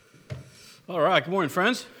All right, good morning,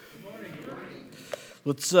 friends.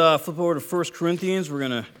 Let's flip over to 1 Corinthians. We're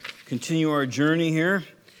going to continue our journey here.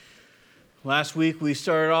 Last week we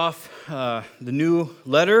started off the new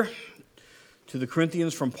letter to the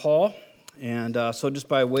Corinthians from Paul. And so just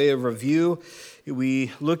by way of review,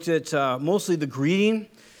 we looked at mostly the greeting.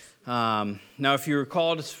 Now, if you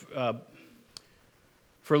recall, just, for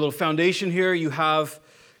a little foundation here, you have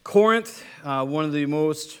Corinth, one of the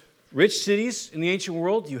most rich cities in the ancient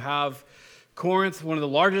world. You have Corinth, one of the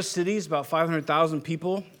largest cities, about 500,000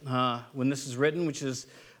 people when this is written, which is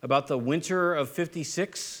about the winter of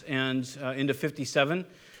 56 and into 57.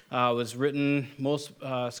 Was written, most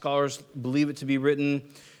scholars believe it to be written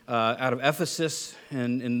out of Ephesus,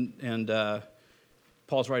 and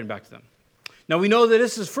Paul's writing back to them. Now, we know that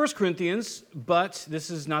this is 1 Corinthians, but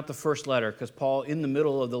this is not the first letter, because Paul, in the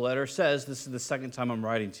middle of the letter, says, this is the second time I'm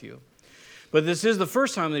writing to you. But this is the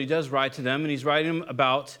first time that he does write to them, and he's writing them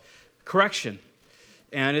about correction.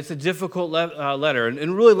 And it's a difficult letter.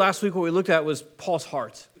 And really last week what we looked at was Paul's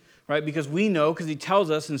heart, right? Because we know, because he tells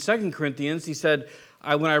us in 2 Corinthians, he said,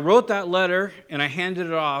 when I wrote that letter and I handed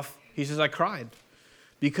it off, he says, I cried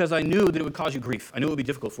because I knew that it would cause you grief. I knew it would be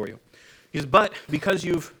difficult for you. He says, but because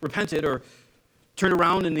you've repented or turned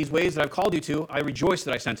around in these ways that I've called you to, I rejoice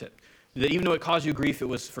that I sent it. That even though it caused you grief, it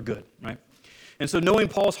was for good, right? And so knowing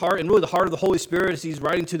Paul's heart and really the heart of the Holy Spirit as he's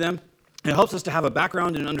writing to them, it helps us to have a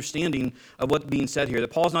background and an understanding of what's being said here.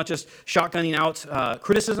 That Paul's not just shotgunning out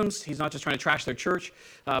criticisms. He's not just trying to trash their church,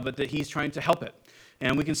 but that he's trying to help it.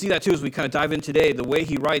 And we can see that too as we kind of dive in today. The way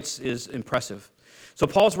he writes is impressive. So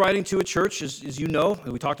Paul's writing to a church, as you know,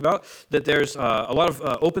 that we talked about, that there's a lot of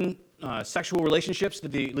open sexual relationships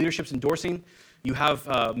that the leadership's endorsing. You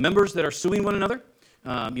have members that are suing one another.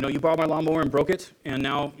 You borrowed my lawnmower and broke it, and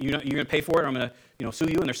now you're going to pay for it, or I'm going to sue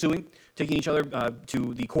you, and they're suing, taking each other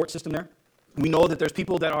to the court system there. We know that there's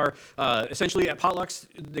people that are essentially at potlucks.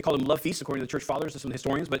 They call them love feasts, according to the church fathers, some of the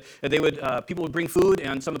historians. But people would bring food,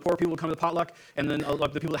 and some of the poor people would come to the potluck, and then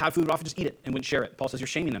the people that had food would often just eat it and wouldn't share it. Paul says you're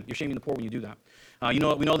shaming them. You're shaming the poor when you do that. We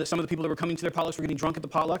know that some of the people that were coming to their potlucks were getting drunk at the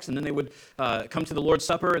potlucks, and then they would come to the Lord's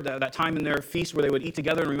Supper, that time in their feast where they would eat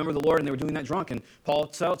together and remember the Lord, and they were doing that drunk. And Paul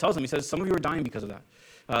tells them, he says, some of you are dying because of that.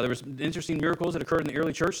 There was interesting miracles that occurred in the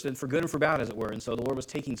early church, and for good and for bad, as it were. And so the Lord was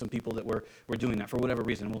taking some people that were doing that for whatever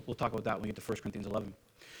reason. We'll talk about that when we get to 1 Corinthians 11.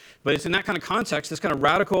 But it's in that kind of context, this kind of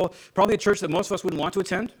radical, probably a church that most of us wouldn't want to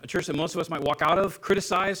attend, a church that most of us might walk out of,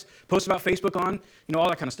 criticize, post about Facebook on, all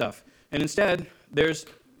that kind of stuff. And instead, there's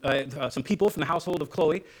some people from the household of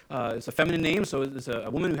Chloe. It's a feminine name, so it's a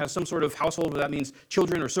woman who has some sort of household, whether that means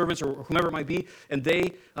children or servants or whomever it might be, and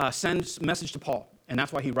they send a message to Paul. And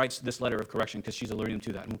that's why he writes this letter of correction, because she's alerting him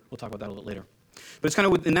to that. And we'll talk about that a little later. But it's kind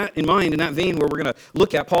of in that vein, where we're going to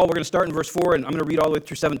look at Paul. We're going to start in verse 4, and I'm going to read all the way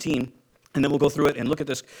through 17, and then we'll go through it and look at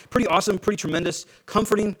this pretty awesome, pretty tremendous,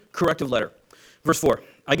 comforting, corrective letter. Verse 4,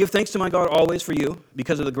 I give thanks to my God always for you,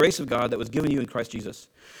 because of the grace of God that was given you in Christ Jesus,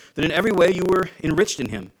 that in every way you were enriched in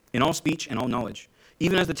him, in all speech and all knowledge,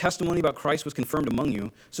 even as the testimony about Christ was confirmed among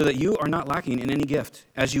you, so that you are not lacking in any gift,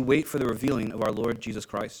 as you wait for the revealing of our Lord Jesus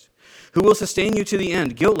Christ, who will sustain you to the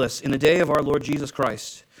end, guiltless in the day of our Lord Jesus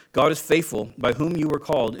Christ. God is faithful, by whom you were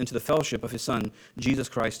called into the fellowship of his Son, Jesus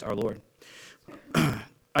Christ our Lord.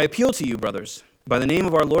 I appeal to you, brothers, by the name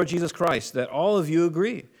of our Lord Jesus Christ, that all of you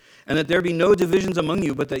agree, and that there be no divisions among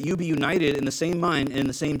you, but that you be united in the same mind and in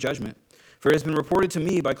the same judgment. For it has been reported to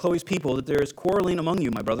me by Chloe's people that there is quarreling among you,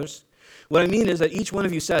 my brothers. What I mean is that each one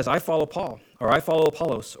of you says, I follow Paul, or I follow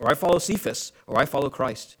Apollos, or I follow Cephas, or I follow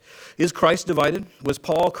Christ. Is Christ divided? Was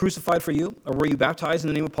Paul crucified for you, or were you baptized in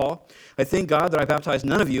the name of Paul? I thank God that I baptized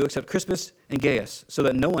none of you except Crispus and Gaius, so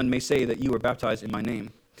that no one may say that you were baptized in my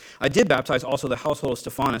name. I did baptize also the household of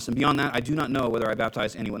Stephanas, and beyond that I do not know whether I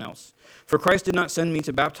baptized anyone else. For Christ did not send me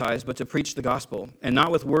to baptize, but to preach the gospel, and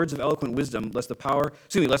not with words of eloquent wisdom, lest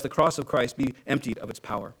the cross of Christ be emptied of its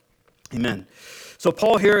power. Amen. So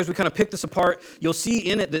Paul here, as we kind of pick this apart, you'll see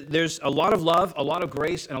in it that there's a lot of love, a lot of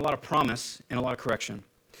grace, and a lot of promise, and a lot of correction.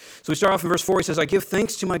 So we start off in verse 4. He says, I give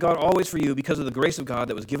thanks to my God always for you because of the grace of God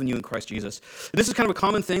that was given you in Christ Jesus. And this is kind of a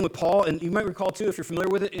common thing with Paul, and you might recall too, if you're familiar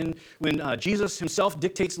with it, when Jesus himself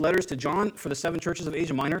dictates letters to John for the 7 churches of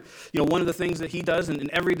Asia Minor. One of the things that he does in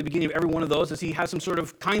the beginning of every one of those is he has some sort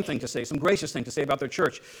of kind thing to say, some gracious thing to say about their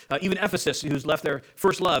church. Even Ephesus, who's left their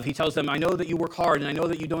first love, he tells them, I know that you work hard, and I know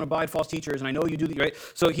that you don't abide false teachers, and I know you do the right.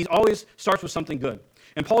 So he always starts with something good.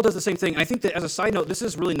 And Paul does the same thing. And I think that as a side note, this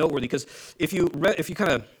is really noteworthy, because we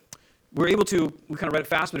kind of read it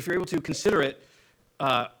fast, but if you're able to consider it,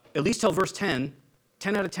 at least till verse 10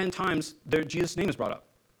 out of 10 times Jesus' name is brought up.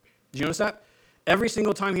 Did you notice that? Every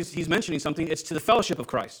single time he's mentioning something, it's to the fellowship of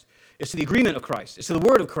Christ. It's to the agreement of Christ. It's to the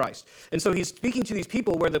word of Christ. And so he's speaking to these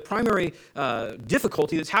people where the primary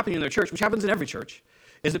difficulty that's happening in their church, which happens in every church,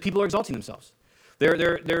 is that people are exalting themselves.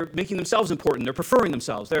 They're making themselves important. They're preferring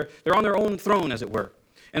themselves. They're on their own throne, as it were.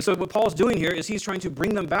 And so what Paul's doing here is he's trying to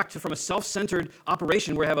bring them back from a self-centered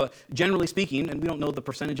operation where they have generally speaking, and we don't know the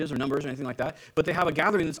percentages or numbers or anything like that, but they have a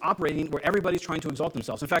gathering that's operating where everybody's trying to exalt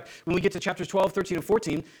themselves. In fact, when we get to chapters 12, 13, and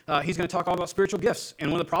 14, he's going to talk all about spiritual gifts. And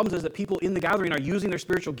one of the problems is that people in the gathering are using their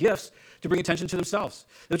spiritual gifts to bring attention to themselves,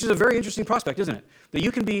 which is a very interesting prospect, isn't it? That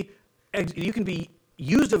you can be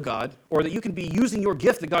used of God, or that you can be using your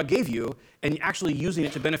gift that God gave you and actually using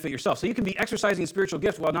it to benefit yourself. So you can be exercising spiritual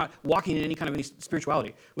gifts while not walking in any kind of any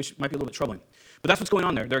spirituality, which might be a little bit troubling. But that's what's going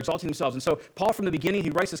on there. They're exalting themselves. And so Paul, from the beginning, he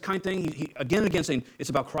writes this kind thing, he again and again saying, it's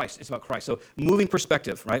about Christ, it's about Christ. So moving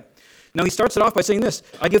perspective, right? Now he starts it off by saying this,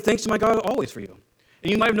 I give thanks to my God always for you.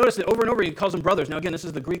 And you might have noticed that over and over he calls them brothers. Now again, this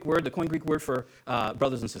is the Greek word, the coined Greek word for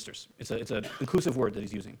brothers and sisters. It's an inclusive word that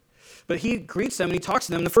he's using. But he greets them and he talks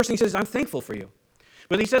to them. And the first thing he says is, I'm thankful for you.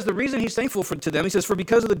 But he says the reason he's thankful to them, he says, for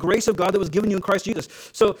because of the grace of God that was given you in Christ Jesus.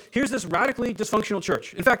 So here's this radically dysfunctional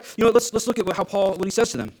church. In fact, let's look at what he says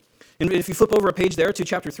to them. And if you flip over a page there to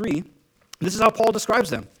chapter 3, this is how Paul describes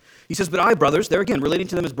them. He says, but I, brothers, there again, relating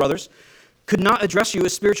to them as brothers, could not address you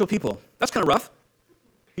as spiritual people. That's kind of rough.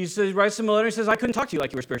 He writes them a letter, he says, I couldn't talk to you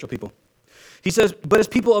like you were spiritual people. He says, but as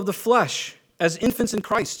people of the flesh, as infants in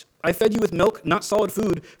Christ, I fed you with milk, not solid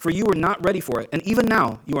food, for you were not ready for it. And even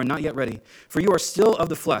now, you are not yet ready, for you are still of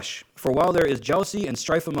the flesh. For while there is jealousy and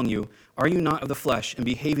strife among you, are you not of the flesh and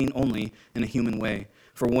behaving only in a human way?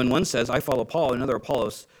 For when one says, I follow Paul, and another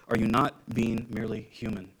Apollos, are you not being merely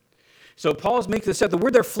human? So Paul's making this set. The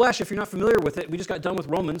word there, flesh, if you're not familiar with it, we just got done with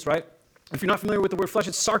Romans, right? If you're not familiar with the word flesh,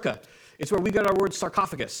 it's sarka. It's where we got our word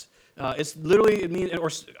sarcophagus. It's literally, it means,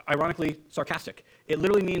 or ironically, sarcastic. It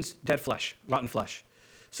literally means dead flesh, rotten flesh.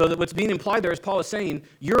 So that what's being implied there is Paul is saying,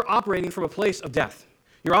 you're operating from a place of death.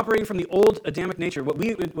 You're operating from the old Adamic nature. What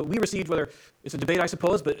we received, whether it's a debate, I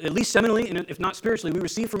suppose, but at least seminally, and if not spiritually, we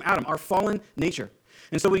received from Adam, our fallen nature.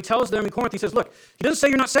 And so what he tells them in Corinth, he says, look, he doesn't say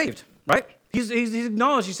you're not saved, right? He's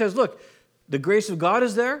acknowledged, he says, look, the grace of God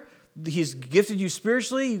is there. He's gifted you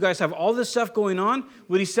spiritually. You guys have all this stuff going on.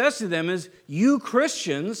 What he says to them is, you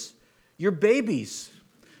Christians, you're babies.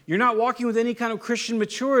 You're not walking with any kind of Christian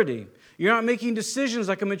maturity. You're not making decisions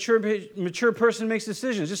like a mature person makes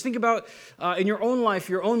decisions. Just think about in your own life,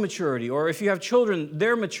 your own maturity, or if you have children,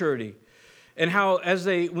 their maturity. And how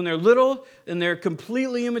when they're little and they're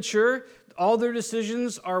completely immature, all their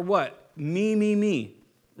decisions are what? Me,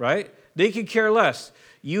 right? They could care less.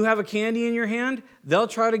 You have a candy in your hand, they'll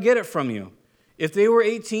try to get it from you. If they were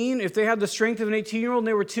 18, if they had the strength of an 18-year-old and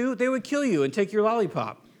they were 2, they would kill you and take your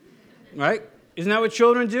lollipop, right? Isn't that what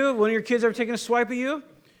children do? One of your kids ever taken a swipe at you?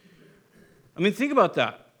 I mean, think about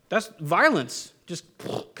that. That's violence just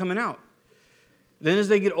coming out. Then as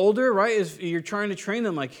they get older, right, you're trying to train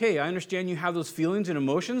them like, hey, I understand you have those feelings and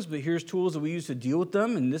emotions, but here's tools that we use to deal with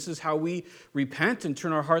them, and this is how we repent and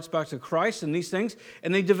turn our hearts back to Christ and these things.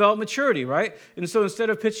 And they develop maturity, right? And so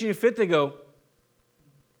instead of pitching a fit, they go,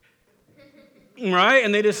 right?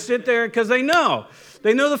 And they just sit there because they know.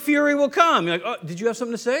 They know the fury will come. You're like, oh, did you have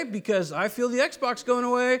something to say? Because I feel the Xbox going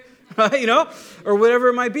away, right? Or whatever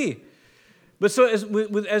it might be. But so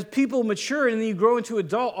as people mature and then you grow into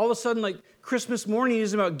adult, all of a sudden, like Christmas morning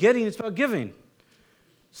isn't about getting, it's about giving.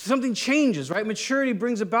 Something changes, right? Maturity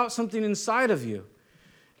brings about something inside of you.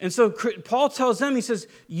 And so Paul tells them, he says,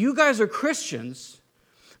 you guys are Christians,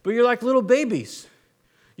 but you're like little babies.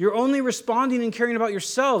 You're only responding and caring about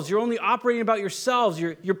yourselves. You're only operating about yourselves.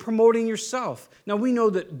 You're promoting yourself. Now, we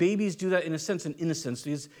know that babies do that in a sense, in innocence.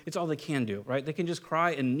 It's all they can do, right? They can just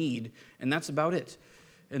cry and need, and that's about it.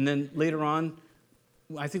 And then later on,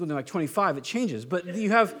 I think when they're like 25, it changes. But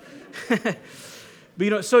you have,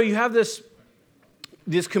 so you have this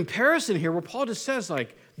comparison here where Paul just says,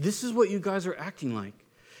 like, this is what you guys are acting like.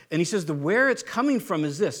 And he says where it's coming from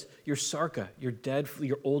is this, your sarka, your dead,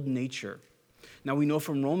 your old nature. Now, we know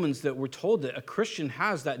from Romans that we're told that a Christian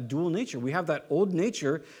has that dual nature. We have that old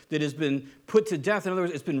nature that has been put to death. In other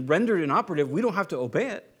words, it's been rendered inoperative. We don't have to obey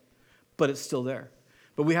it, but it's still there.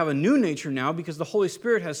 But we have a new nature now because the Holy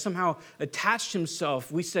Spirit has somehow attached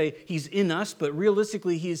himself. We say he's in us, but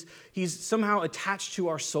realistically he's somehow attached to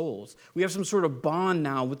our souls. We have some sort of bond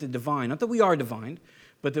now with the divine. Not that we are divine,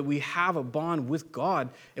 but that we have a bond with God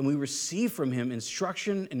and we receive from him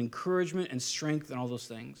instruction and encouragement and strength and all those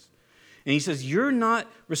things. And he says, you're not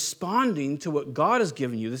responding to what God has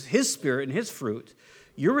given you, this is his spirit and his fruit.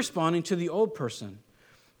 You're responding to the old person.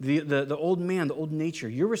 The old man, the old nature.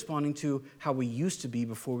 You're responding to how we used to be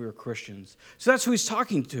before we were Christians. So that's who he's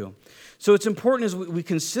talking to. So it's important as we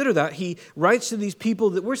consider that. He writes to these people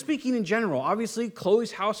that we're speaking in general. Obviously,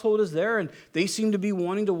 Chloe's household is there, and they seem to be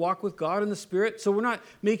wanting to walk with God in the Spirit. So we're not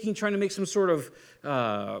trying to make some sort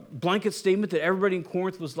of blanket statement that everybody in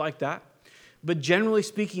Corinth was like that. But generally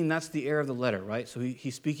speaking, that's the air of the letter, right? So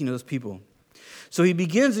he's speaking to those people. So he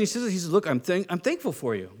begins and he says, look, I'm thankful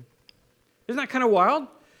for you. Isn't that kind of wild?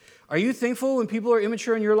 Are you thankful when people are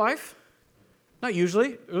immature in your life? Not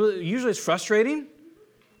usually. Usually it's frustrating,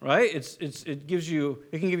 right? It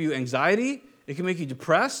can give you anxiety. It can make you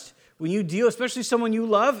depressed. When you deal, especially someone you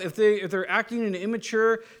love, if they're acting in an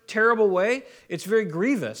immature, terrible way, it's very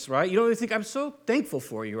grievous, right? You don't really think, I'm so thankful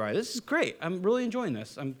for you, right? This is great. I'm really enjoying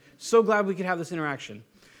this. I'm so glad we could have this interaction.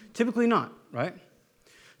 Typically not, right?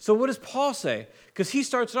 So what does Paul say? Because he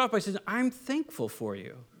starts it off by saying, I'm thankful for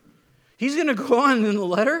you. He's going to go on in the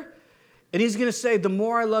letter, and he's going to say, the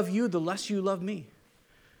more I love you, the less you love me.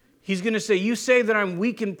 He's going to say, you say that I'm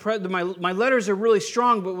weak and my letters are really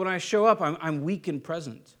strong, but when I show up, I'm weak and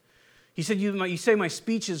present. He said, you say my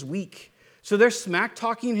speech is weak. So they're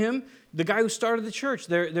smack-talking him, the guy who started the church.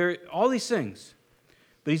 They're all these things.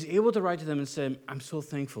 But he's able to write to them and say, I'm so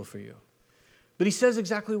thankful for you. But he says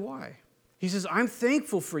exactly why. He says, I'm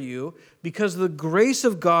thankful for you because the grace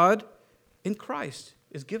of God in Christ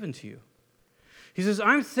is given to you. He says,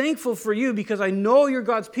 I'm thankful for you because I know you're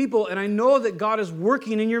God's people and I know that God is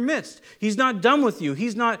working in your midst. He's not done with you.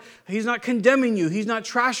 He's not condemning you. He's not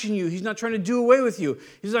trashing you. He's not trying to do away with you.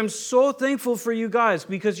 He says, I'm so thankful for you guys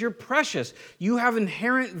because you're precious. You have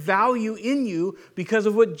inherent value in you because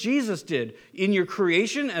of what Jesus did in your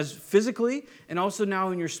creation as physically and also now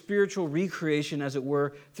in your spiritual recreation, as it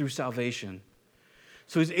were, through salvation.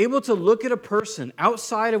 So he's able to look at a person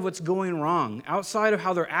outside of what's going wrong, outside of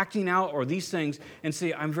how they're acting out or these things, and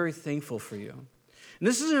say, I'm very thankful for you. And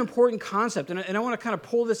this is an important concept, and I want to kind of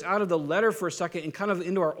pull this out of the letter for a second and kind of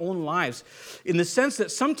into our own lives, in the sense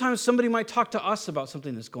that sometimes somebody might talk to us about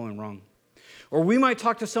something that's going wrong. Or we might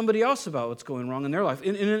talk to somebody else about what's going wrong in their life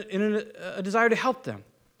in a desire to help them.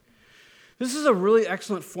 This is a really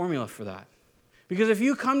excellent formula for that. Because if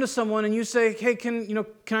you come to someone and you say, hey, can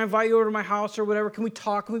I invite you over to my house or whatever? Can we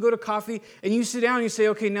talk? Can we go to coffee? And you sit down and you say,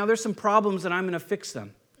 okay, now there's some problems and I'm going to fix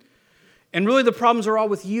them. And really the problems are all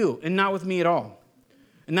with you and not with me at all.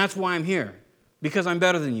 And that's why I'm here. Because I'm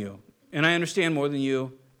better than you. And I understand more than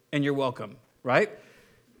you. And you're welcome. Right?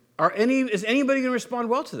 Is anybody going to respond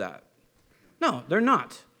well to that? No, they're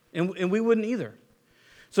not. And we wouldn't either.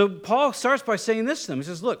 So Paul starts by saying this to them. He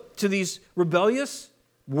says, look, to these rebellious,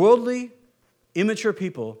 worldly, immature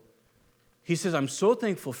people, he says, I'm so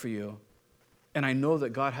thankful for you, and I know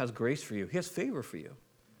that God has grace for you. He has favor for you.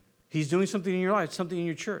 He's doing something in your life, something in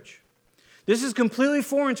your church. This is completely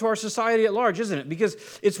foreign to our society at large, isn't it? Because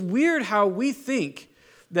it's weird how we think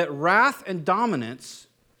that wrath and dominance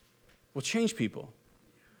will change people.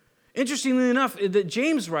 Interestingly enough, that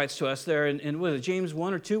James writes to us there in what is it, James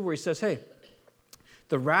 1 or 2, where he says, hey,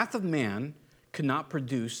 the wrath of man cannot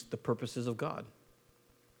produce the purposes of God.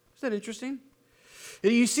 Is that interesting?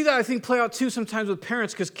 You see that, I think, play out too sometimes with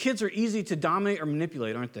parents, because kids are easy to dominate or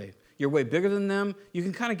manipulate, aren't they? You're way bigger than them. You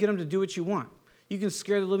can kind of get them to do what you want. You can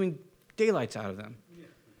scare the living daylights out of them. Yeah.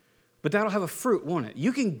 But that'll have a fruit, won't it?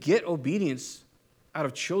 You can get obedience out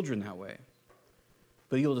of children that way,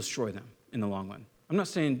 but you'll destroy them in the long run. I'm not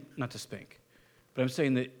saying not to spank, but I'm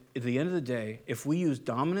saying that at the end of the day, if we use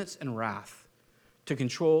dominance and wrath to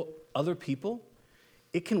control other people,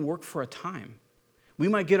 it can work for a time. We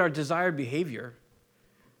might get our desired behavior,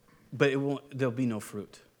 but there'll be no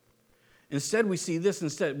fruit. Instead, we see this.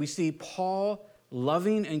 We see Paul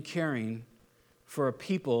loving and caring for a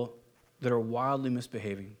people that are wildly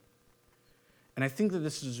misbehaving. And I think that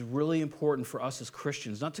this is really important for us as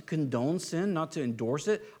Christians, not to condone sin, not to endorse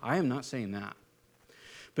it. I am not saying that.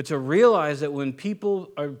 But to realize that when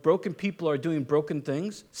broken people are doing broken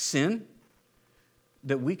things, sin,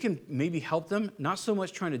 that we can maybe help them, not so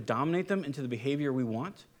much trying to dominate them into the behavior we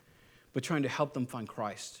want, but trying to help them find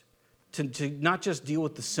Christ. To not just deal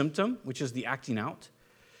with the symptom, which is the acting out,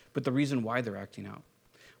 but the reason why they're acting out.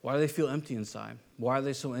 Why do they feel empty inside? Why are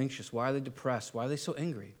they so anxious? Why are they depressed? Why are they so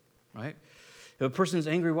angry? Right? If a person is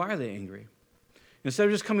angry, why are they angry? Instead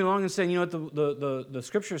of just coming along and saying, you know what, the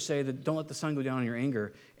scriptures say that don't let the sun go down on your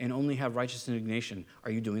anger and only have righteous indignation.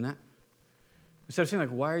 Are you doing that? Instead of saying, like,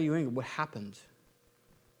 why are you angry? What happened? Is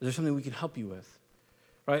there something we can help you with?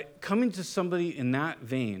 Right? Coming to somebody in that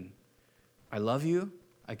vein, I love you.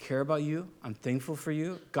 I care about you. I'm thankful for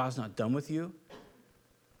you. God's not done with you.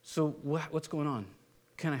 So what's going on?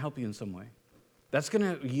 Can I help you in some way? That's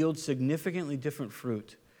going to yield significantly different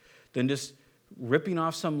fruit than just ripping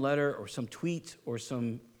off some letter or some tweet or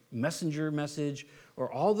some messenger message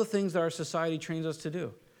or all the things that our society trains us to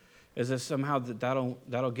do, as if somehow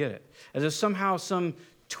that'll get it. As if somehow some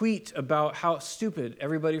tweet about how stupid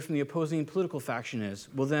everybody from the opposing political faction is,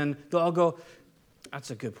 well then they'll all go,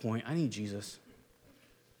 that's a good point, I need Jesus.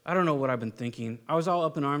 I don't know what I've been thinking. I was all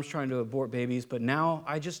up in arms trying to abort babies, but now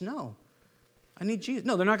I just know. I need Jesus.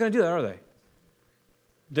 No, they're not going to do that, are they?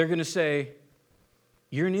 They're going to say,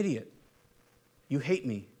 you're an idiot. You hate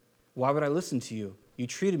me. Why would I listen to you? You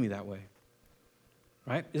treated me that way.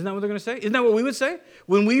 Right? Isn't that what they're going to say? Isn't that what we would say?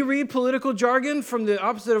 When we read political jargon from the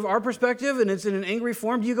opposite of our perspective and it's in an angry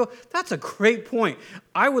form, do you go, that's a great point.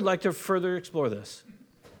 I would like to further explore this.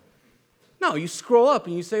 No, you scroll up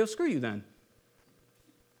and you say, oh, screw you then.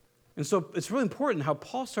 And so it's really important how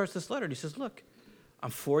Paul starts this letter. He says, look, I'm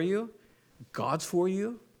for you, God's for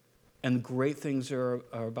you, and great things are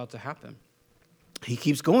about to happen. He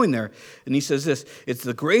keeps going there, and he says this, it's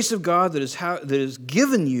the grace of God that is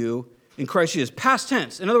given you in Christ Jesus. Past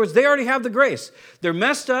tense. In other words, they already have the grace. They're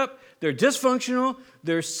messed up, they're dysfunctional,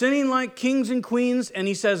 they're sinning like kings and queens, and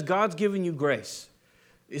he says, God's given you grace.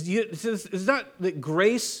 It's not that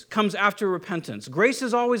grace comes after repentance. Grace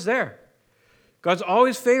is always there. God's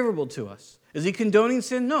always favorable to us. Is he condoning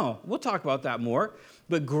sin? No. We'll talk about that more.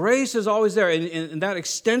 But grace is always there, and that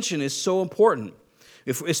extension is so important,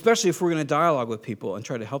 especially if we're going to dialogue with people and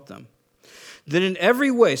try to help them. Then in every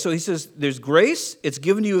way, so he says, there's grace, it's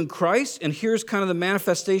given to you in Christ, and here's kind of the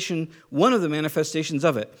manifestation, one of the manifestations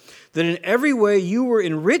of it. That in every way you were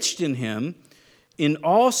enriched in him, in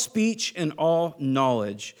all speech and all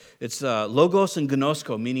knowledge. It's logos and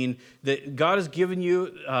gnosko, meaning that God has given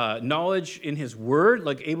you knowledge in his word,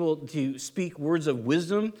 like able to speak words of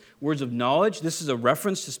wisdom, words of knowledge. This is a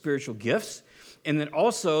reference to spiritual gifts. And then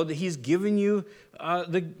also that he's given you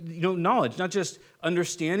knowledge, not just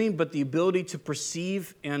understanding, but the ability to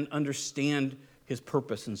perceive and understand his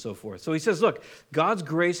purpose and so forth. So he says, look, God's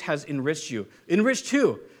grace has enriched you. Enriched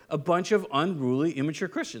who? A bunch of unruly, immature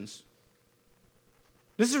Christians.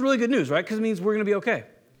 This is really good news, right? Because it means we're going to be okay.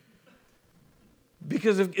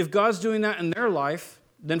 Because if God's doing that in their life,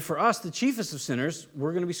 then for us, the chiefest of sinners,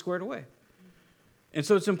 we're going to be squared away. And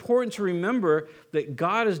so it's important to remember that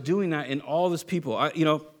God is doing that in all of his people. I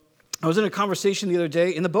was in a conversation the other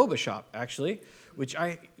day in the boba shop, actually, which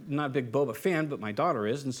I'm not a big boba fan, but my daughter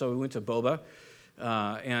is, and so we went to boba,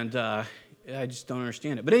 and I just don't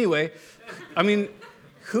understand it. But anyway, I mean,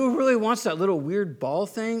 who really wants that little weird ball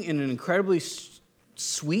thing in an incredibly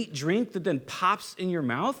sweet drink that then pops in your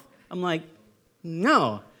mouth? I'm like,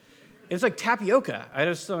 no. It's like tapioca. I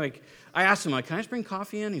asked him, can I just bring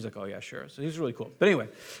coffee in? He's like, oh yeah, sure. So he's really cool. But anyway,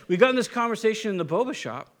 we got in this conversation in the boba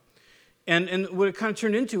shop, and what it kind of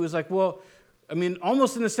turned into was like, well, I mean,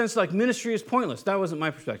 almost in the sense like ministry is pointless. That wasn't my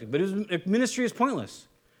perspective, but ministry is pointless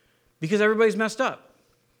because everybody's messed up.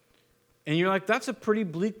 And you're like, that's a pretty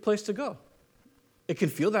bleak place to go. It can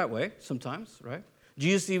feel that way sometimes, right?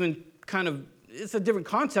 Jesus even kind of, it's a different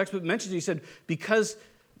context, but mentions, he said, because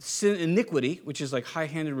sin, iniquity, which is like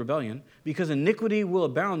high-handed rebellion, because iniquity will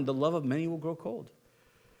abound, the love of many will grow cold.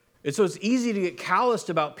 And so it's easy to get calloused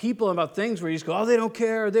about people and about things where you just go, oh, they don't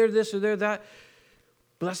care, or they're this or they're that.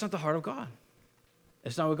 But that's not the heart of God.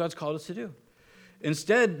 It's not what God's called us to do.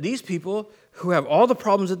 Instead, these people who have all the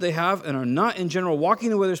problems that they have and are not in general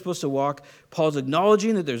walking the way they're supposed to walk, Paul's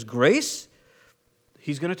acknowledging that there's grace.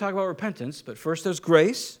 He's going to talk about repentance, but first there's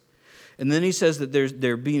grace. And then he says that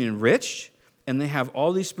they're being enriched, and they have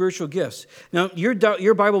all these spiritual gifts. Now,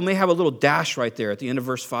 your Bible may have a little dash right there at the end of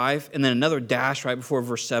verse 5, and then another dash right before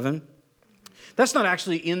verse 7. That's not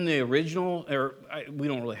actually in the original, we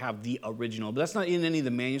don't really have the original, but that's not in any of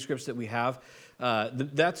the manuscripts that we have.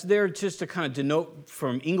 That's there just to kind of denote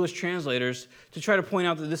from English translators to try to point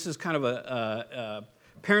out that this is kind of a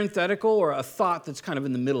parenthetical or a thought that's kind of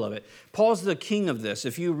in the middle of it. Paul's the king of this.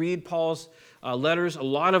 If you read Paul's letters, a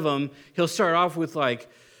lot of them, he'll start off with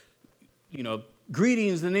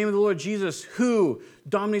greetings in the name of the Lord Jesus, who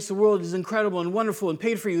dominates the world, is incredible and wonderful and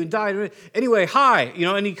paid for you and died. Anyway, hi,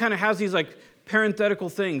 and he kind of has these like parenthetical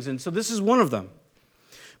things. And so this is one of them.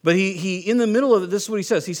 But he in the middle of it, this is what he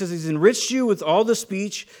says. He says he's enriched you with all the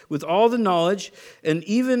speech, with all the knowledge, and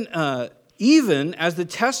even as the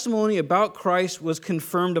testimony about Christ was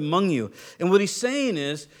confirmed among you. And what he's saying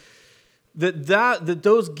is that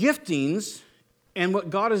those giftings and what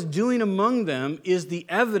God is doing among them is the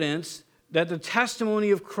evidence that the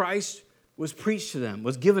testimony of Christ was preached to them,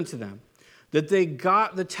 was given to them. That they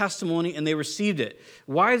got the testimony and they received it.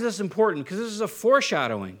 Why is this important? Because this is a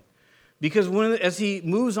foreshadowing. Because as he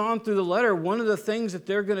moves on through the letter, one of the things that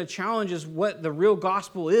they're going to challenge is what the real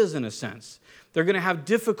gospel is, in a sense. They're going to have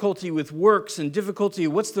difficulty with works and difficulty,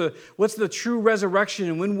 what's the true resurrection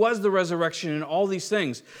and when was the resurrection and all these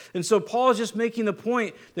things. And so Paul is just making the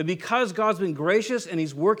point that because God's been gracious and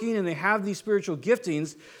he's working and they have these spiritual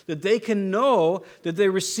giftings, that they can know that they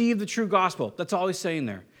receive the true gospel. That's all he's saying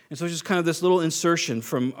there. And so it's just kind of this little insertion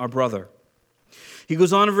from our brother. He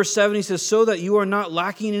goes on in verse 7, he says, so that you are not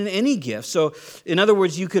lacking in any gift. So, in other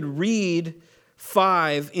words, you could read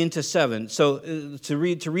 5 into 7. So, to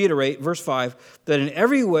reiterate, verse 5, that in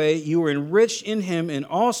every way you are enriched in him in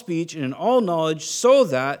all speech and in all knowledge, so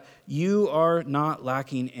that you are not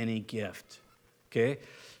lacking any gift. Okay?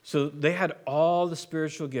 So, they had all the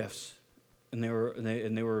spiritual gifts, and they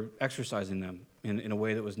were exercising them in a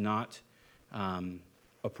way that was not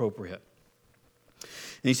appropriate.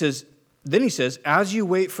 And Then he says, as you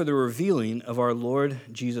wait for the revealing of our Lord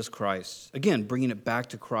Jesus Christ. Again, bringing it back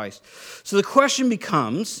to Christ. So the question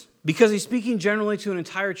becomes, because he's speaking generally to an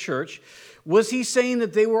entire church, was he saying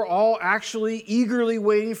that they were all actually eagerly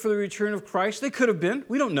waiting for the return of Christ? They could have been.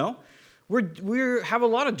 We don't know. We have a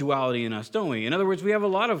lot of duality in us, don't we? In other words, we have a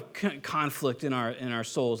lot of conflict in our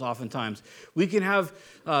souls oftentimes. We can have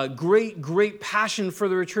great passion for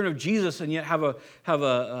the return of Jesus and yet have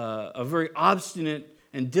a very obstinate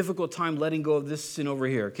and difficult time letting go of this sin over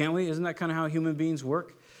here, can't we? Isn't that kind of how human beings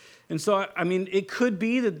work? And so, I mean, it could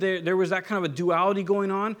be that there was that kind of a duality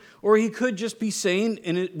going on, or he could just be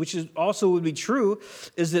saying, which is also would be true,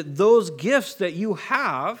 is that those gifts that you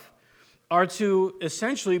have are to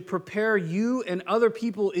essentially prepare you and other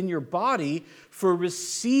people in your body for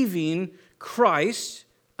receiving Christ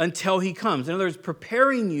until he comes. In other words,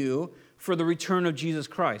 preparing you for the return of Jesus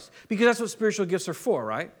Christ. Because that's what spiritual gifts are for,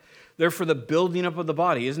 right? They're for the building up of the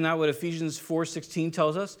body. Isn't that what Ephesians 4:16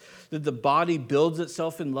 tells us? That the body builds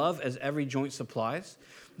itself in love as every joint supplies.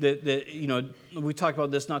 We talked about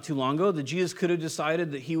this not too long ago, that Jesus could have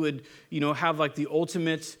decided that he would, have like the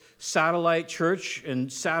ultimate satellite church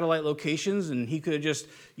and satellite locations, and he could have just,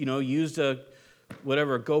 used a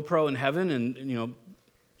GoPro in heaven and,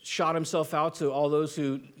 shot himself out to all those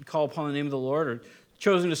who call upon the name of the Lord, or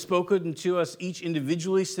chosen to spoken to us each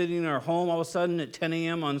individually sitting in our home all of a sudden at 10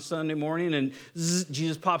 a.m. on Sunday morning, and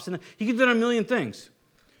Jesus pops in. He could have done a million things.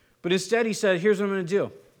 But instead he said, here's what I'm going to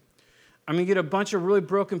do. I'm going to get a bunch of really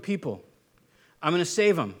broken people. I'm going to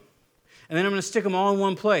save them. And then I'm going to stick them all in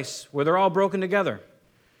one place where they're all broken together.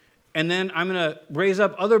 And then I'm going to raise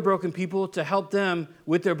up other broken people to help them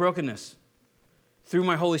with their brokenness through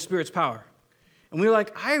my Holy Spirit's power. And we were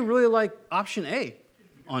like, I really like option A,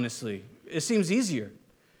 honestly. It seems easier.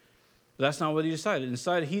 But that's not what he decided.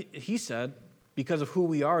 Instead, he said, because of who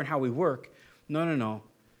we are and how we work, no.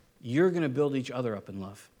 You're going to build each other up in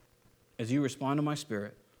love as you respond to my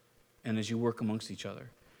Spirit and as you work amongst each other.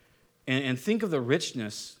 And think of the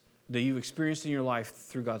richness that you've experienced in your life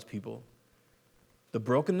through God's people. The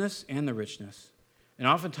brokenness and the richness. And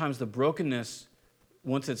oftentimes the brokenness,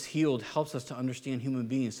 once it's healed, helps us to understand human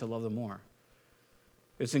beings, to love them more.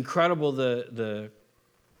 It's incredible the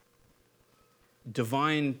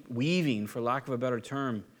divine weaving, for lack of a better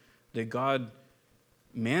term, that God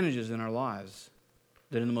manages in our lives,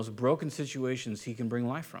 that in the most broken situations, he can bring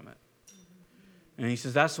life from it. And he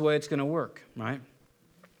says that's the way it's going to work, right?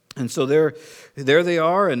 And so there they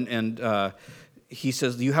are, and he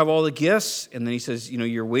says, you have all the gifts, and then he says,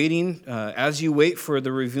 you're waiting, as you wait for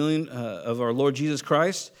the revealing of our Lord Jesus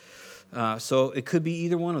Christ. So it could be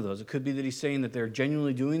either one of those. It could be that he's saying that they're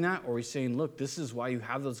genuinely doing that, or he's saying, look, this is why you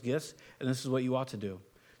have those gifts, and this is what you ought to do.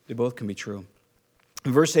 They both can be true.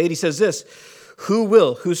 In verse 8, he says this,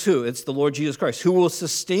 who's who? It's the Lord Jesus Christ, who will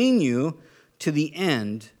sustain you to the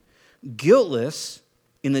end, guiltless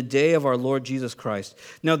in the day of our Lord Jesus Christ.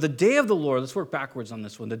 Now, the day of the Lord, let's work backwards on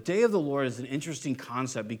this one. The day of the Lord is an interesting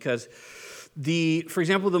concept because, for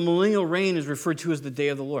example, the millennial reign is referred to as the day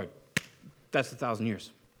of the Lord. That's 1,000 years.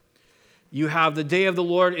 You have the day of the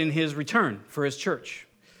Lord in his return for his church.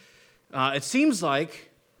 It seems like,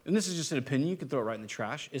 and this is just an opinion, you can throw it right in the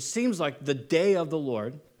trash. It seems like the day of the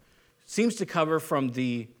Lord seems to cover from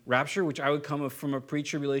the rapture, which I would come from a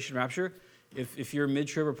pre-tribulation rapture. If you're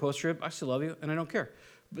mid-trib or post-trib, I still love you, and I don't care.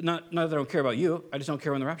 But not that I don't care about you, I just don't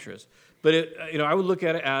care when the rapture is. But I would look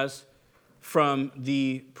at it as from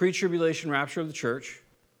the pre-tribulation rapture of the church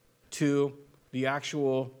to the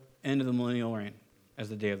actual end of the millennial reign as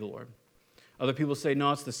the day of the Lord. Other people say,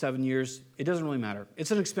 no, it's the 7 years. It doesn't really matter.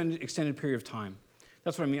 It's an extended period of time.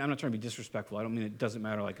 That's what I mean. I'm not trying to be disrespectful. I don't mean it doesn't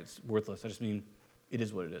matter like it's worthless. I just mean it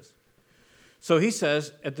is what it is. So he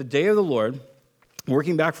says, at the day of the Lord,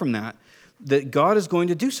 working back from that God is going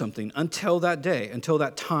to do something until that day, until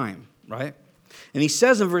that time, right? And he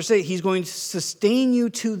says in verse 8, he's going to sustain you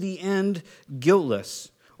to the end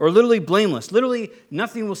guiltless, or literally blameless. Literally,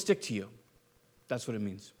 nothing will stick to you. That's what it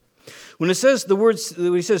means. When it says when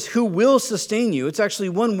he says, who will sustain you, it's actually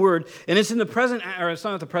one word, and it's in the present, or it's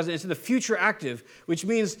not the present, it's in the future active, which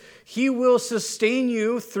means he will sustain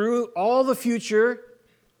you through all the future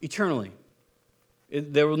eternally.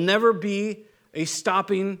 There will never be a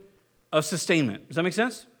stopping of sustainment. Does that make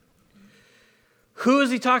sense? Who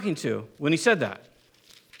is he talking to when he said that?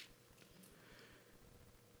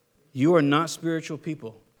 You are not spiritual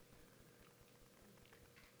people.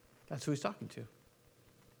 That's who he's talking to.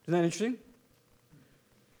 Isn't that interesting?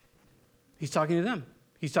 He's talking to them.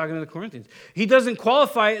 He's talking to the Corinthians. He doesn't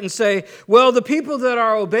qualify it and say, well, the people that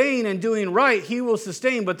are obeying and doing right, he will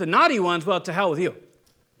sustain, but the naughty ones, well, to hell with you.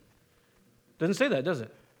 Doesn't say that, does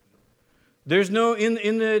it? There's no,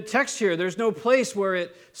 in the text here, there's no place where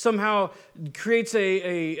it somehow creates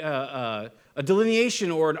a delineation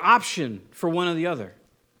or an option for one or the other.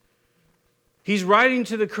 He's writing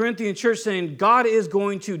to the Corinthian church saying, God is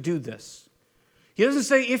going to do this. He doesn't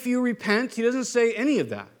say, if you repent. He doesn't say any of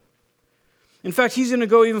that. In fact, he's going to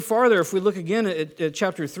go even farther. If we look again at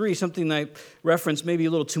chapter 3, something that I referenced maybe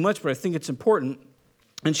a little too much, but I think it's important.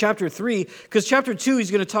 In chapter 3, because chapter 2,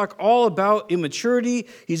 he's going to talk all about immaturity.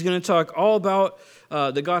 He's going to talk all about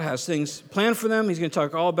that God has things planned for them. He's going to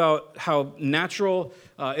talk all about how natural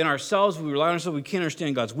in ourselves, we rely on ourselves, we can't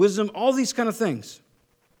understand God's wisdom, all these kind of things.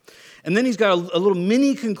 And then he's got a little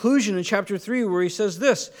mini conclusion in chapter 3 where he says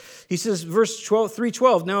this. He says, verse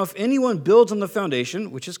 3:12, now if anyone builds on the foundation,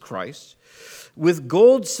 which is Christ, with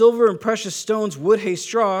gold, silver, and precious stones, wood, hay,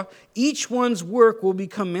 straw, each one's work will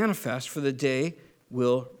become manifest, for the day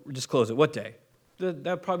will disclose it. What day? That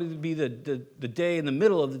would probably be the day in the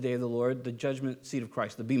middle of the day of the Lord, the judgment seat of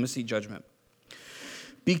Christ, the Bema Seat judgment.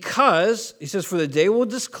 Because, he says, for the day will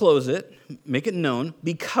disclose it, make it known,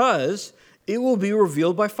 because it will be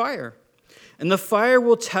revealed by fire. And the fire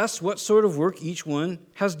will test what sort of work each one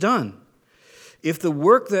has done. If the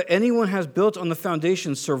work that anyone has built on the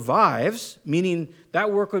foundation survives, meaning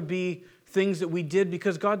that work would be things that we did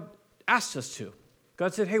because God asked us to.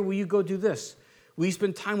 God said, hey, will you go do this? Will you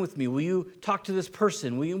spend time with me? Will you talk to this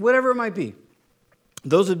person? Will you, whatever it might be.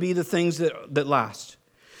 Those would be the things that last.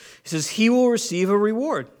 He says, he will receive a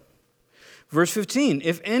reward. Verse 15,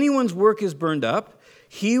 if anyone's work is burned up,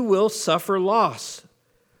 he will suffer loss,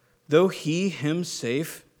 though he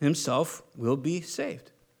himself will be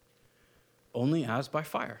saved, only as by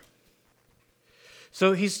fire.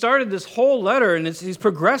 So he started this whole letter, and he's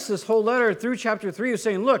progressed this whole letter through chapter 3 of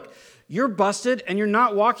saying, look, you're busted, and you're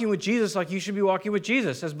not walking with Jesus like you should be walking with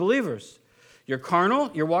Jesus as believers. You're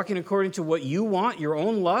carnal. You're walking according to what you want, your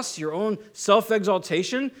own lusts, your own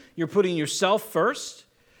self-exaltation. You're putting yourself first.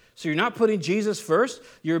 So you're not putting Jesus first.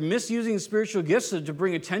 You're misusing spiritual gifts to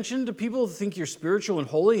bring attention to people who think you're spiritual and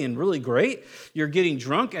holy and really great. You're getting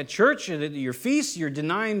drunk at church and at your feasts. You're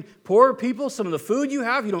denying poor people some of the food you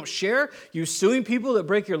have. You don't share. You're suing people that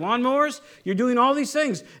break your lawnmowers. You're doing all these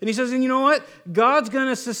things. And he says, and you know what? God's going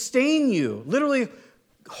to sustain you. Literally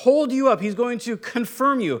hold you up. He's going to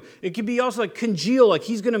confirm you. It could be also like congeal, like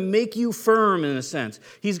he's going to make you firm in a sense.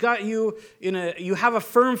 He's got you you have a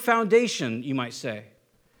firm foundation, you might say.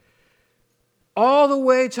 All the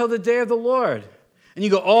way till the day of the Lord. And you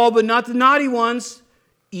go, oh, but not the naughty ones.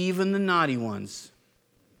 Even the naughty ones.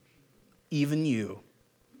 Even you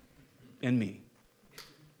and me.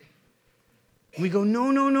 And we go,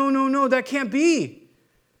 no, that can't be.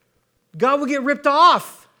 God will get ripped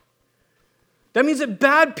off. That means that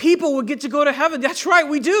bad people would get to go to heaven. That's right,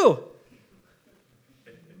 we do.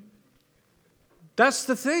 That's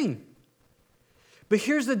the thing. But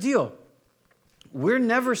here's the deal. We're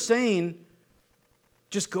never saying,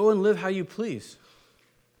 just go and live how you please.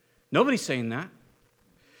 Nobody's saying that.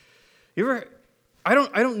 I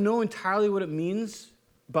don't know entirely what it means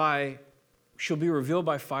by she'll be revealed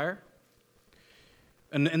by fire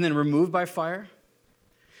and then removed by fire.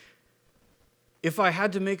 If I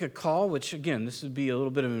had to make a call, which again, this would be a little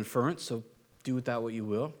bit of inference, so do with that what you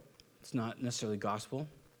will. It's not necessarily gospel.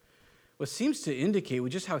 What seems to indicate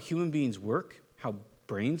with just how human beings work, how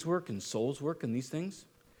brains work and souls work and these things,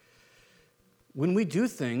 when we do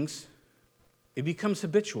things, it becomes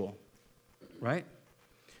habitual, right?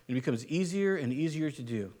 It becomes easier and easier to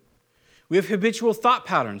do. We have habitual thought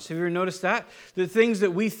patterns. Have you ever noticed that? The things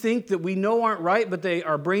that we think that we know aren't right, but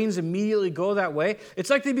our brains immediately go that way. It's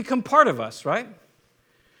like they become part of us, right?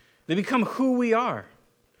 They become who we are.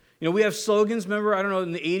 You know, we have slogans, remember, I don't know,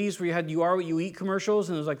 in the 80s where you had You Are What You Eat commercials,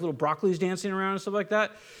 and there's like little broccolis dancing around and stuff like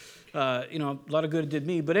that. A lot of good it did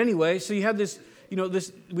me. But anyway, so you have this,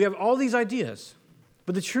 we have all these ideas.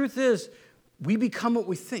 But the truth is, we become what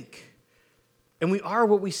we think. And we are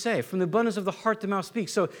what we say. From the abundance of the heart, the mouth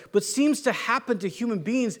speaks. So what seems to happen to human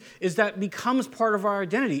beings is that becomes part of our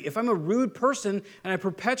identity. If I'm a rude person and I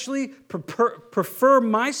perpetually prefer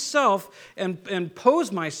myself and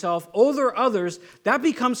pose myself over others, that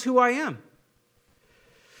becomes who I am.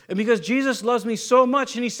 And because Jesus loves me so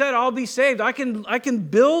much and he said, I'll be saved, I can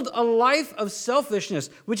build a life of selfishness,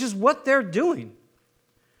 which is what they're doing.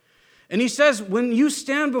 And he says, when you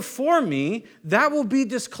stand before me, that will be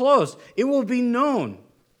disclosed. It will be known.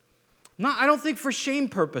 I don't think for shame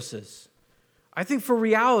purposes. I think for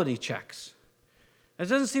reality checks. It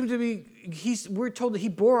doesn't seem to be, we're told that he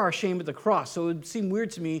bore our shame at the cross. So it would seem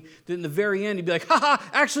weird to me that in the very end, he'd be like,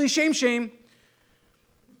 actually, shame, shame.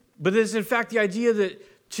 But it's in fact the idea that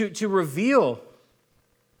to reveal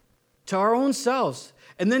to our own selves,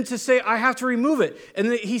 and then to say, I have to remove it.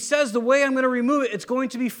 And he says the way I'm going to remove it, it's going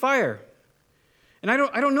to be fire. And I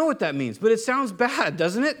don't know what that means, but it sounds bad,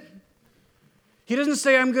 doesn't it? He doesn't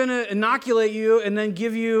say, I'm going to inoculate you and then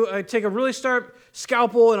give you, take a really sharp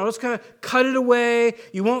scalpel and I'll just kind of cut it away.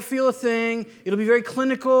 You won't feel a thing. It'll be very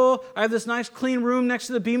clinical. I have this nice clean room next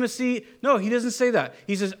to the Bema seat. No, he doesn't say that.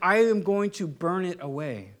 He says, I am going to burn it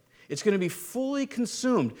away. It's going to be fully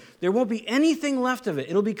consumed. There won't be anything left of it.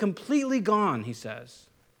 It'll be completely gone, he says.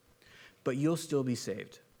 But you'll still be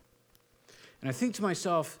saved. And I think to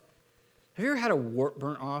myself, have you ever had a wart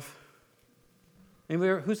burnt off?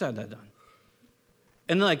 Anybody ever? Who's had that done?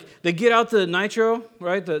 And they get out the nitro,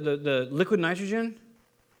 right? The liquid nitrogen.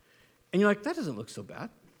 And you're like, that doesn't look so bad.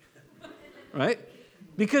 Right?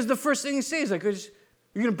 Because the first thing you say is like, you're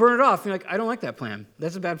going to burn it off. And you're like, I don't like that plan.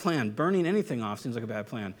 That's a bad plan. Burning anything off seems like a bad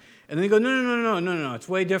plan. And then they go, no, it's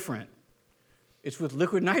way different. It's with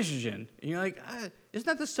liquid nitrogen. And you're like, isn't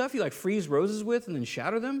that the stuff you freeze roses with and then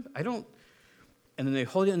shatter them? And then they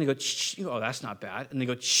hold it and they go, shh. You go, oh, that's not bad. And they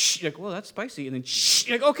go, shh. You're like, well, that's spicy. And then shh.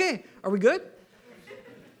 You're like, okay, are we good?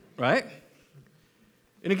 Right?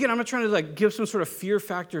 And again, I'm not trying to give some sort of fear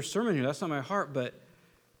factor sermon here. That's not my heart. But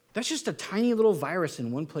that's just a tiny little virus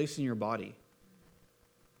in one place in your body.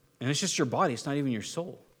 And it's just your body. It's not even your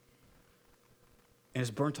soul. And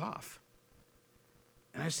it's burnt off.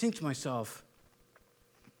 And I just think to myself,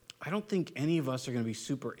 I don't think any of us are going to be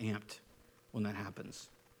super amped when that happens.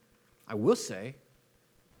 I will say,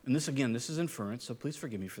 and this is inference, so please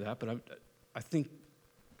forgive me for that, but I think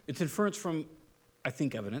it's inference from,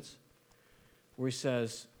 evidence, where he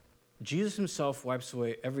says, Jesus himself wipes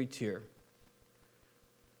away every tear,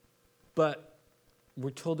 but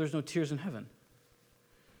we're told there's no tears in heaven.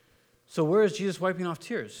 So where is Jesus wiping off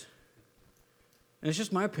tears? And it's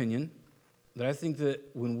just my opinion that I think that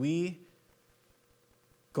when we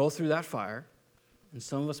go through that fire, and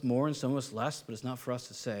some of us more and some of us less, but it's not for us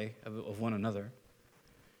to say of one another,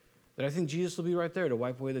 that I think Jesus will be right there to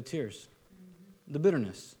wipe away the tears, the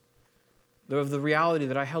bitterness, of the reality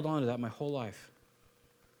that I held on to that my whole life,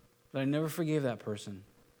 that I never forgave that person,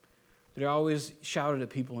 that I always shouted at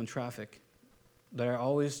people in traffic, that I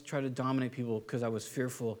always tried to dominate people because I was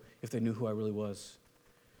fearful if they knew who I really was,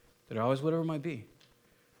 that I always, whatever it might be.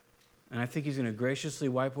 And I think he's going to graciously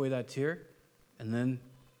wipe away that tear, and then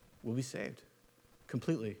we'll be saved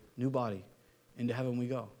completely. New body. Into heaven we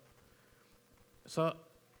go. So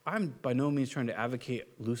I'm by no means trying to advocate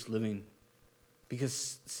loose living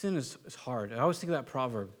because sin is hard. I always think of that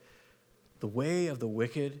proverb. The way of the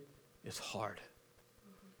wicked is hard.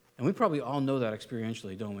 And we probably all know that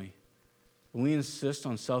experientially, don't we? When we insist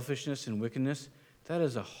on selfishness and wickedness, that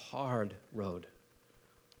is a hard road.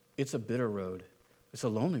 It's a bitter road. It's a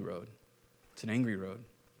lonely road. It's an angry road.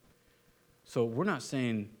 So we're not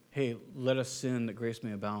saying, hey, let us sin that grace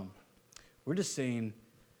may abound. We're just saying,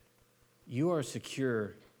 you are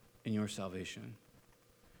secure in your salvation.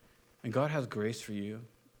 And God has grace for you,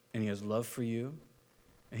 and he has love for you,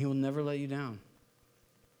 and he will never let you down.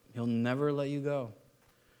 He'll never let you go.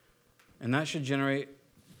 And that should generate,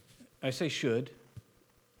 I say should,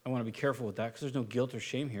 I want to be careful with that because there's no guilt or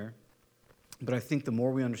shame here. But I think the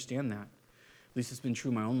more we understand that, at least it's been true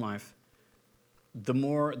in my own life, the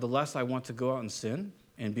less I want to go out and sin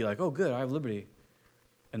and be like, oh, good, I have liberty.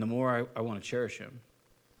 And the more I want to cherish him.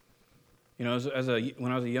 You know,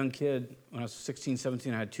 when I was a young kid, when I was 16,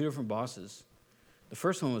 17, I had two different bosses. The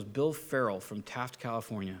first one was Bill Farrell from Taft,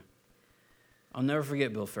 California. I'll never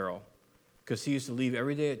forget Bill Farrell because he used to leave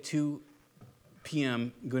every day at 2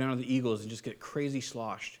 p.m., go down to the Eagles and just get crazy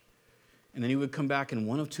sloshed. And then he would come back in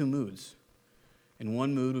one of two moods. And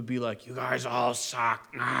one mood would be like, you guys all suck,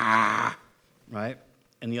 right?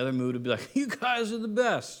 And the other mood would be like, you guys are the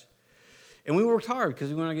best. And we worked hard because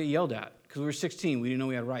we wanted to get yelled at because we were 16. We didn't know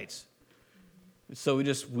we had rights. So we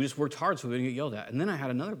just worked hard so we didn't get yelled at. And then I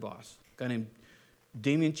had another boss, a guy named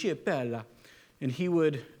Damien Chiapella. And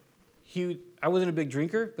I wasn't a big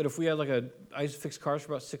drinker, but if we had I used to fix cars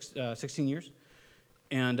for about 16 years.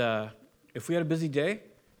 And if we had a busy day,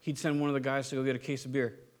 he'd send one of the guys to go get a case of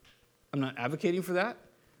beer. I'm not advocating for that,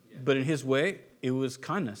 but in his way, it was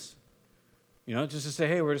kindness. Just to say,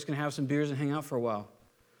 hey, we're just going to have some beers and hang out for a while.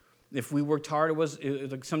 If we worked hard,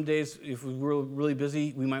 like some days, if we were really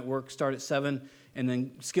busy, we might start at 7 and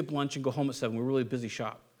then skip lunch and go home at 7. We're a really busy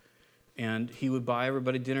shop. And he would buy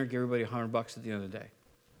everybody dinner, give everybody $100 at the end of the day.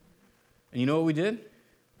 And you know what we did?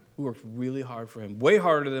 We worked really hard for him. Way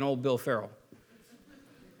harder than old Bill Farrell.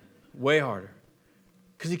 Way harder.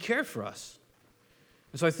 Because he cared for us.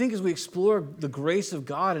 And so I think as we explore the grace of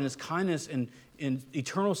God and his kindness and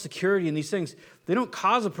eternal security and these things, they don't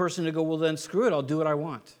cause a person to go, well, then screw it, I'll do what I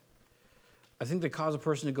want. I think they cause a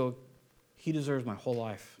person to go, he deserves my whole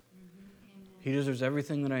life. He deserves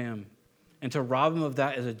everything that I am. And to rob him of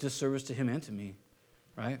that is a disservice to him and to me,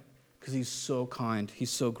 right? Because he's so kind.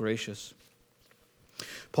 He's so gracious.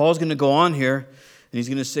 Paul's going to go on here, and he's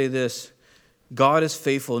going to say this: God is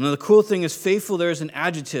faithful. Now, the cool thing is faithful there is an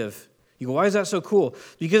adjective. You go, why is that so cool?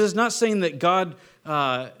 Because it's not saying that God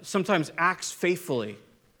sometimes acts faithfully,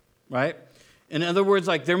 right? In other words,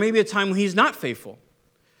 there may be a time when he's not faithful.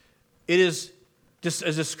 It is just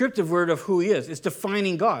a descriptive word of who he is. It's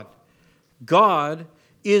defining God. God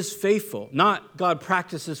is faithful, not God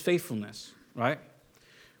practices faithfulness, right?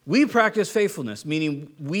 We practice faithfulness,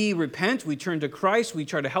 meaning we repent, we turn to Christ, we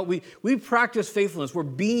try to help. We practice faithfulness. We're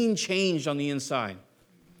being changed on the inside.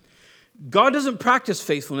 God doesn't practice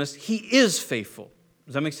faithfulness. He is faithful.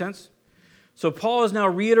 Does that make sense? So Paul is now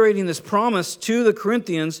reiterating this promise to the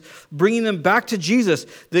Corinthians, bringing them back to Jesus,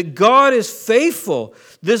 that God is faithful.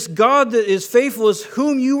 This God that is faithful is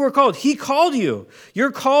whom you were called. He called you.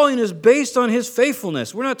 Your calling is based on his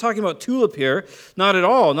faithfulness. We're not talking about tulip here, not at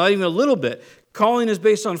all, not even a little bit. Calling is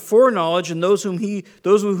based on foreknowledge and those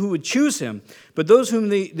who would choose him. But those whom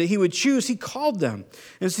that he would choose, he called them.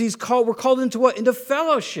 And so we're called into what? Into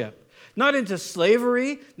fellowship. Not into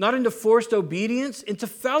slavery, not into forced obedience, into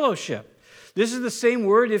fellowship. This is the same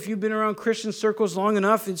word, if you've been around Christian circles long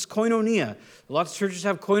enough, it's koinonia. Lots of churches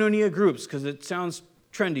have koinonia groups because it sounds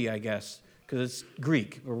trendy, I guess, because it's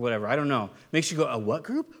Greek or whatever. I don't know. Makes you go, a what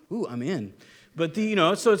group? Ooh, I'm in. But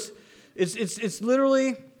so it's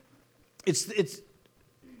literally,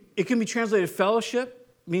 it can be translated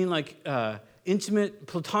fellowship, meaning intimate,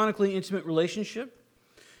 platonically intimate relationship.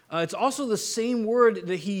 It's also the same word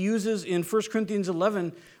that he uses in 1 Corinthians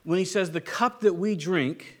 11 when he says the cup that we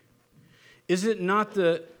drink. Is it not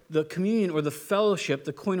the communion or the fellowship,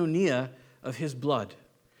 the koinonia of his blood?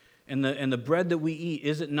 And the bread that we eat,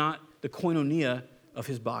 is it not the koinonia of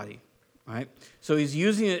his body? Right? So he's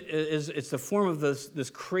using it as it's the form of this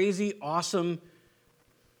crazy, awesome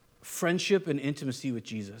friendship and intimacy with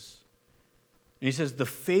Jesus. And he says, the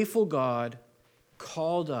faithful God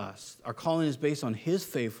called us. Our calling is based on his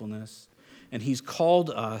faithfulness, and he's called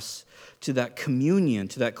us to that communion,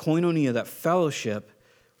 to that koinonia, that fellowship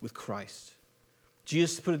with Christ.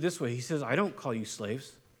 Jesus put it this way. He says, I don't call you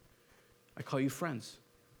slaves. I call you friends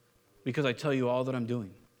because I tell you all that I'm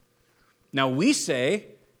doing. Now we say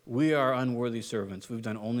we are unworthy servants. We've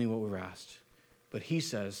done only what we're asked. But he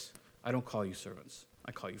says, I don't call you servants.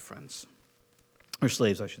 I call you friends. Or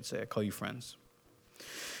slaves, I should say. I call you friends.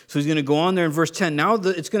 So he's going to go on there in verse 10. Now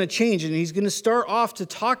it's going to change, and he's going to start off to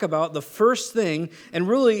talk about the first thing. And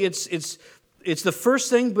really, it's the first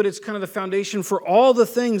thing, but it's kind of the foundation for all the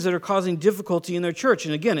things that are causing difficulty in their church.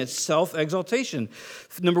 And again, it's self-exaltation.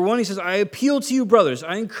 Number one, he says, I appeal to you, brothers.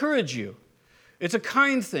 I encourage you. It's a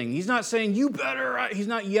kind thing. He's not saying, you better. He's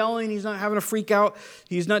not yelling. He's not having a freak out.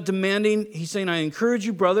 He's not demanding. He's saying, I encourage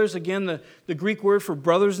you, brothers. Again, the Greek word for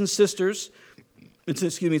brothers and sisters.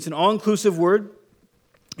 It's an all-inclusive word.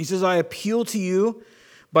 He says, I appeal to you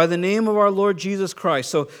by the name of our Lord Jesus Christ.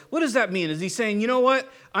 So what does that mean? Is he saying, you know what?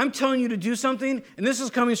 I'm telling you to do something, and this is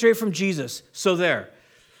coming straight from Jesus. So there.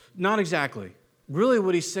 Not exactly. Really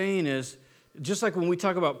what he's saying is, just like when we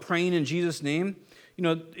talk about praying in Jesus' name,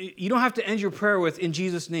 you don't have to end your prayer with, in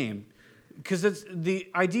Jesus' name. Because the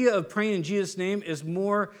idea of praying in Jesus' name is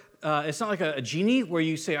more, it's not like a genie where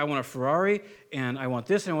you say, I want a Ferrari, and I want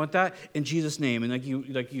this, and I want that, in Jesus' name. And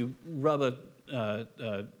you rub a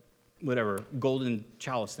golden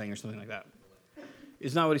chalice thing or something like that.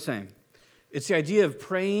 It's not what he's saying. It's the idea of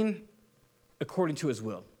praying according to his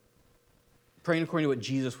will. Praying according to what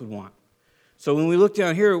Jesus would want. So when we look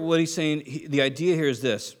down here, what he's saying, the idea here is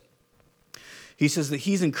this. He says that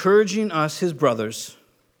he's encouraging us, his brothers,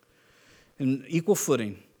 in equal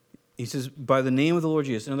footing. He says, by the name of the Lord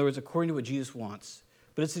Jesus. In other words, according to what Jesus wants.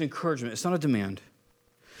 But it's an encouragement. It's not a demand.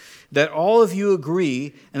 That all of you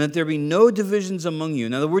agree and that there be no divisions among you.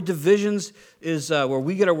 Now, the word divisions is where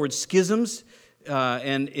we get our word schisms.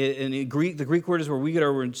 And in Greek, the Greek word is where we get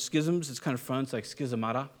our word schisms. It's kind of fun. It's like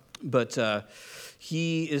schismata. But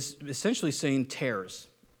he is essentially saying tares.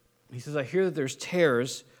 He says, I hear that there's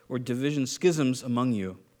tares or divisions, schisms among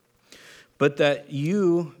you. But that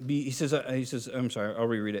you be, he says, I'm sorry, I'll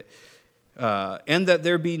reread it. And that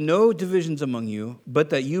there be no divisions among you, but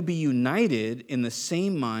that you be united in the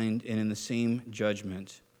same mind and in the same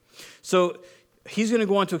judgment. So he's going to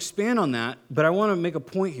go on to expand on that, but I want to make a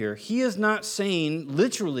point here. He is not saying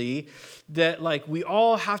literally that like we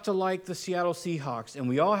all have to like the Seattle Seahawks and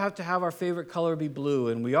we all have to have our favorite color be blue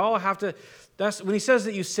and we all have to, that's when he says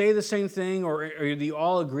that you say the same thing or you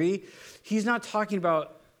all agree, he's not talking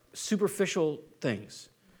about superficial things.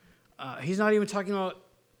 He's not even talking about,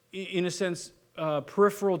 in a sense,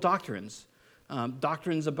 peripheral doctrines.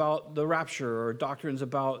 Doctrines about the rapture or doctrines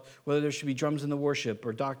about whether there should be drums in the worship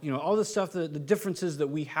or all the stuff, the differences that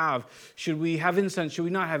we have. Should we have incense? Should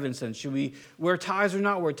we not have incense? Should we wear ties or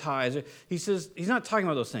not wear ties? He says he's not talking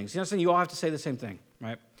about those things. He's not saying you all have to say the same thing,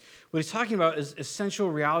 right? What he's talking about is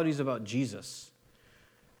essential realities about Jesus.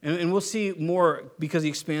 And we'll see more because he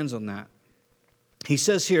expands on that. He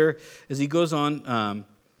says here, as he goes on,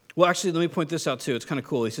 well, actually, let me point this out too. It's kind of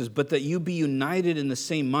cool. He says, but that you be united in the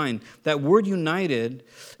same mind. That word united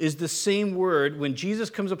is the same word when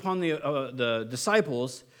Jesus comes upon the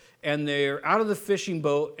disciples and they're out of the fishing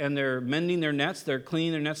boat and they're mending their nets. They're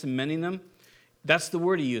cleaning their nets and mending them. That's the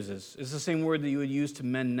word he uses. It's the same word that you would use to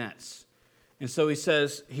mend nets. And so he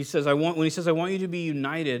says, when he says, I want you to be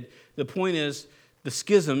united, the point is the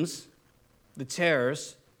schisms, the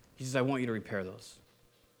tares, he says, I want you to repair those.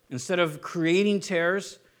 Instead of creating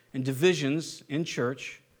tares and divisions in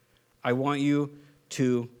church, I want you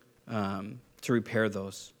to repair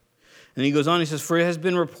those. And he goes on, he says, for it has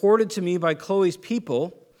been reported to me by Chloe's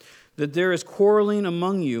people that there is quarreling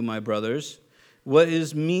among you, my brothers. What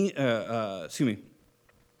I mean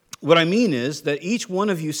is that each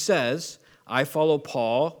one of you says, I follow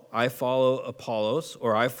Paul, I follow Apollos,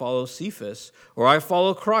 or I follow Cephas, or I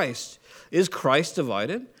follow Christ. Is Christ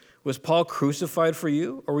divided? Was Paul crucified for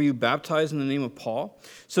you, or were you baptized in the name of Paul?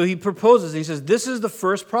 So he proposes, and he says, this is the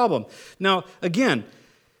first problem. Now, again,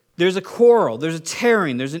 there's a quarrel, there's a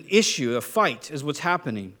tearing, there's an issue, a fight is what's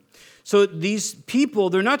happening. So these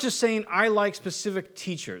people, they're not just saying, I like specific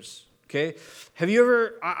teachers, okay?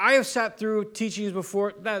 I have sat through teachings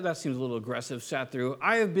before. That seems a little aggressive, sat through.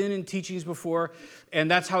 I have been in teachings before,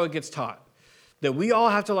 and that's how it gets taught. That we all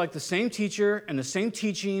have to like the same teacher and the same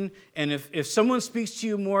teaching, and if someone speaks to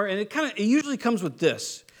you more, and it usually comes with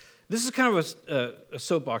this. This is kind of a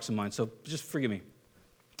soapbox of mine, so just forgive me.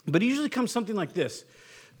 But it usually comes something like this.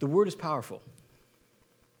 The word is powerful.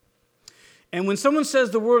 And when someone says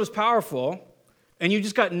the word is powerful, and you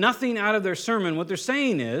just got nothing out of their sermon, what they're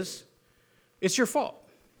saying is, it's your fault.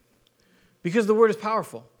 Because the word is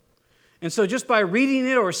powerful. And so just by reading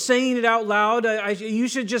it or saying it out loud, you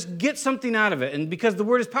should just get something out of it. And because the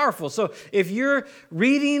word is powerful. So if you're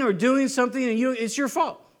reading or doing something and it's your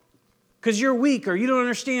fault. Because you're weak or you don't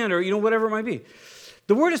understand or whatever it might be.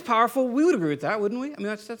 The word is powerful. We would agree with that, wouldn't we? I mean,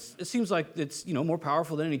 it seems like it's more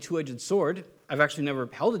powerful than any two-edged sword. I've actually never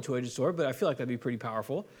held a two-edged sword, but I feel like that'd be pretty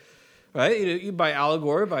powerful. Right? By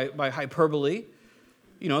allegory, by hyperbole.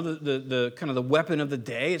 The kind of the weapon of the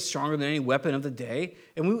day. It's stronger than any weapon of the day.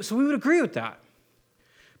 And so we would agree with that.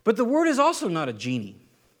 But the word is also not a genie.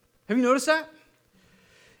 Have you noticed that?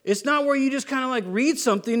 It's not where you just kind of like read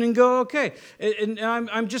something and go, okay, and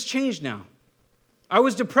I'm just changed now. I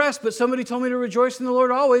was depressed, but somebody told me to rejoice in the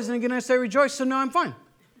Lord always, and again I say rejoice, so now I'm fine.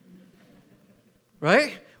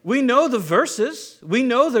 Right? We know the verses. We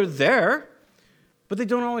know they're there, but they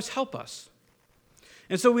don't always help us.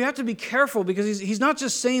 And so we have to be careful because he's not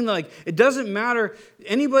just saying like, it doesn't matter,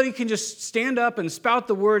 anybody can just stand up and spout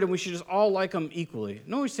the word and we should just all like them equally.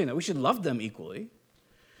 No, he's saying that. We should love them equally.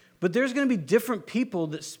 But there's going to be different people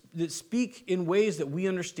that speak in ways that we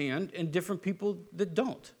understand and different people that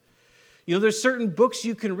don't. There's certain books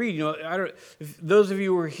you can read. If those of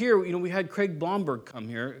you who were here, we had Craig Blomberg come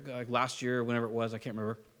here like last year or whenever it was, I can't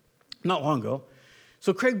remember, not long ago.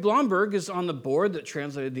 So Craig Blomberg is on the board that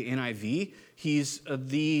translated the NIV. He's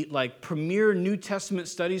the premier New Testament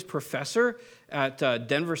studies professor at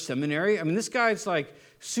Denver Seminary. I mean, this guy's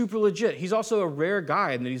super legit. He's also a rare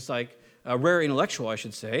guy, and that he's a rare intellectual, I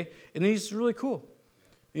should say. And he's really cool.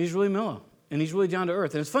 He's really mellow, and he's really down to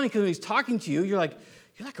earth. And it's funny because when he's talking to you, you're like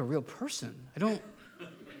a real person.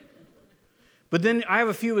 But then I have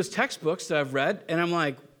a few of his textbooks that I've read, and I'm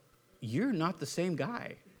like, you're not the same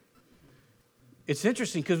guy. It's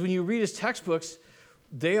interesting because when you read his textbooks,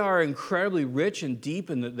 they are incredibly rich and deep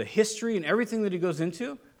in the history and everything that he goes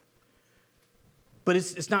into. But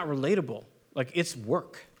it's not relatable. Like, it's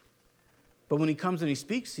work. But when he comes and he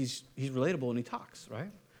speaks, he's relatable and he talks,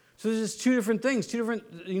 right? So there's just two different things, two different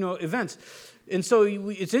events. And so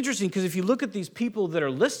it's interesting because if you look at these people that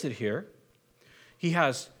are listed here, he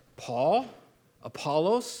has Paul,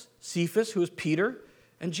 Apollos, Cephas, who is Peter,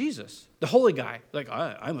 and Jesus, the holy guy. Like,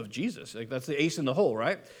 I'm of Jesus. Like, that's the ace in the hole,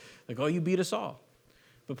 right? Like, oh, you beat us all.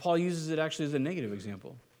 But Paul uses it actually as a negative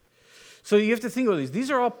example. So you have to think about these.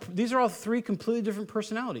 These are all three completely different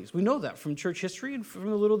personalities. We know that from church history and from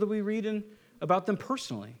the little that we read about them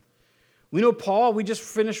personally. We know Paul. We just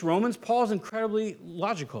finished Romans. Paul is incredibly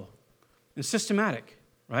logical and systematic,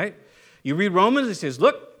 right? You read Romans, it says,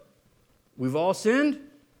 look, we've all sinned.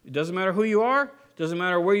 It doesn't matter who you are. It doesn't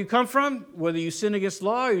matter where you come from, whether you sin against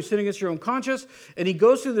law or you sin against your own conscience. And he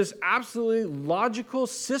goes through this absolutely logical,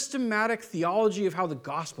 systematic theology of how the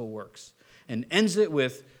gospel works and ends it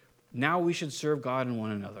with, now we should serve God and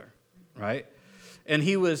one another, right? And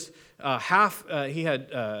he was he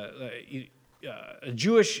had a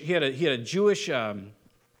Jewish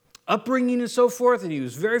upbringing and so forth, and he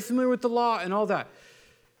was very familiar with the law and all that.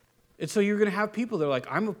 And so you're going to have people that are like,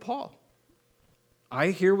 I'm of Paul.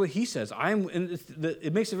 I hear what he says. And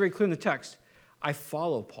it makes it very clear in the text. I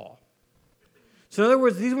follow Paul. So in other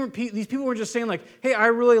words, these people weren't just saying like, hey, I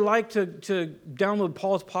really like to download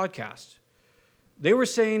Paul's podcast. They were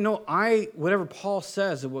saying, no, whatever Paul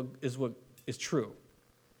says is what is true.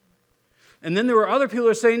 And then there were other people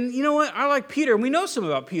that are saying, you know what, I like Peter. And we know some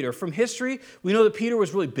about Peter. From history, we know that Peter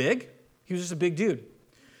was really big. He was just a big dude.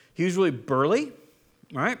 He was really burly,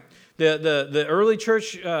 right? The early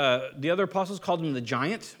church, the other apostles called him the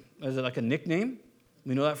giant, as like a nickname.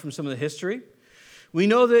 We know that from some of the history. We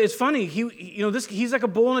know that it's funny. He's like a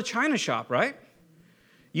bull in a china shop, right?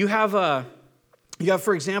 You have,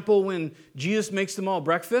 for example, when Jesus makes them all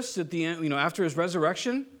breakfast at the end, after his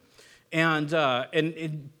resurrection, and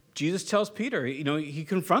Jesus tells Peter, he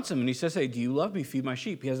confronts him and he says, hey, do you love me? Feed my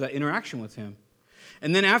sheep. He has that interaction with him.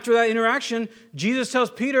 And then after that interaction, Jesus tells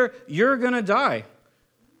Peter, you're going to die.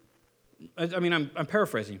 I'm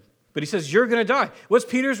paraphrasing, but he says, you're going to die. What's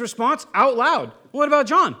Peter's response? Out loud. What about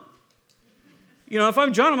John? If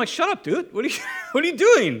I'm John, I'm like, shut up, dude. What are you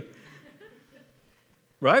doing?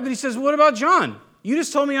 Right? But he says, what about John? You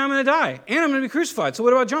just told me I'm going to die, and I'm going to be crucified. So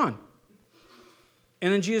what about John?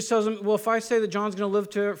 And then Jesus tells him, well, if I say that John's going to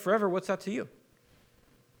live forever, what's that to you?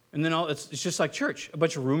 And then it's just like church. A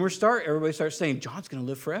bunch of rumors start. Everybody starts saying, John's going to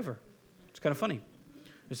live forever. It's kind of funny.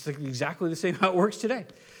 It's like exactly the same how it works today.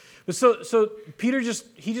 But so Peter just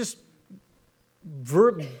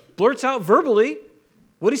blurts out verbally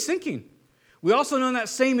what he's thinking. We also know in that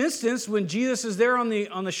same instance when Jesus is there on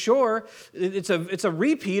the shore, it's a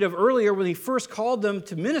repeat of earlier when he first called them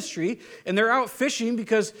to ministry, and they're out fishing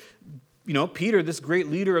because Peter, this great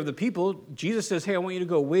leader of the people, Jesus says, hey, I want you to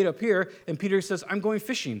go wait up here, and Peter says, I'm going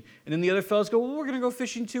fishing. And then the other fellows go, well, we're going to go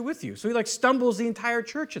fishing too with you. So he stumbles the entire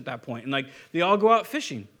church at that point, and they all go out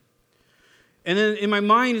fishing. And then in my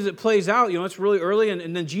mind, as it plays out, it's really early,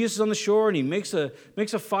 and then Jesus is on the shore, and he makes a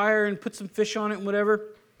fire and puts some fish on it and whatever.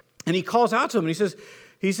 And he calls out to them, and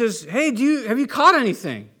he says, hey, have you caught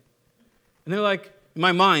anything? And they're like, in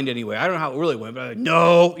my mind anyway, I don't know how it really went, but I'm like,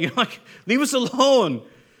 no, leave us alone.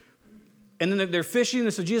 And then they're fishing,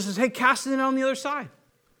 and so Jesus says, hey, cast the net on the other side.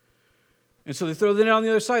 And so they throw the net on the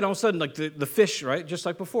other side. All of a sudden, the fish, right, just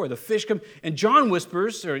like before, the fish come, and John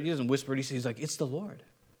whispers, or he doesn't whisper, he's like, it's the Lord.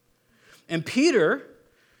 And Peter,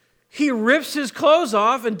 he rips his clothes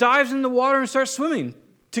off and dives in the water and starts swimming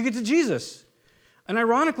to get to Jesus. And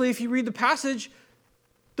ironically, if you read the passage,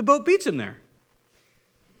 the boat beats him there.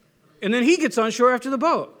 And then he gets on shore after the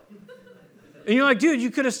boat. And you're like, dude,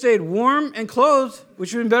 you could have stayed warm and clothed,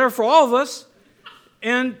 which would have been better for all of us,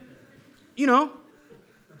 and,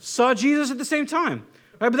 saw Jesus at the same time.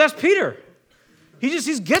 Right? But that's Peter. He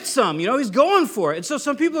gets some, he's going for it. And so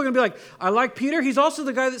some people are going to be like, I like Peter. He's also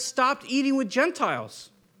the guy that stopped eating with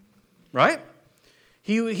Gentiles, right?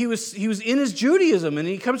 He was in his Judaism, and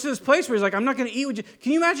he comes to this place where he's like, I'm not going to eat with you.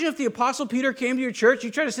 Can you imagine if the Apostle Peter came to your church,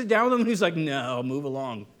 you try to sit down with him, and he's like, no, move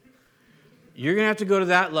along. You're going to have to go to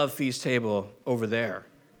that love feast table over there.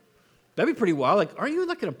 That'd be pretty wild. Like, aren't you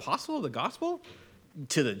like an apostle of the gospel?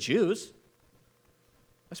 To the Jews.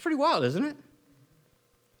 That's pretty wild, isn't it?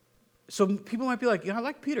 So people might be like, I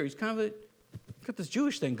like Peter. He's kind of got this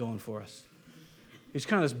Jewish thing going for us. He's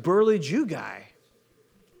kind of this burly Jew guy.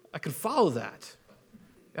 I can follow that.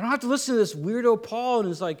 I don't have to listen to this weirdo Paul and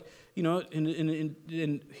his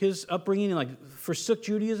in his upbringing and like forsook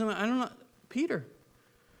Judaism. I don't know. Peter.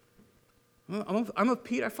 I'm a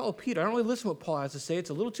Pete. I follow Peter. I don't really listen to what Paul has to say. It's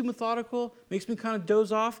a little too methodical. Makes me kind of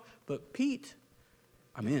doze off. But Pete,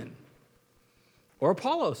 I'm in. Or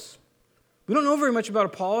Apollos. We don't know very much about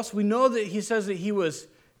Apollos. We know that he says that he was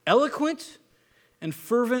eloquent and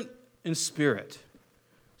fervent in spirit.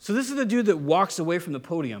 So this is the dude that walks away from the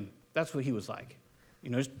podium. That's what he was like.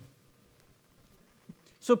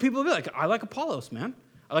 So people will be like, I like Apollos, man.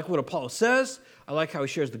 I like what Apollos says. I like how he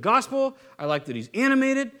shares the gospel. I like that he's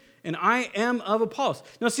animated. And I am of Apollos.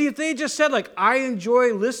 Now, see, if they just said, like, I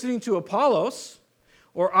enjoy listening to Apollos,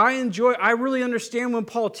 or I really understand when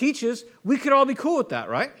Paul teaches, we could all be cool with that,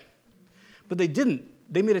 right? But they didn't.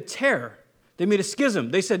 They made a tear. They made a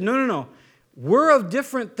schism. They said, no. We're of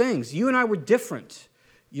different things. You and I were different.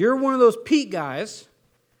 You're one of those Pete guys,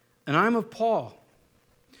 and I'm of Paul.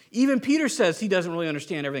 Even Peter says he doesn't really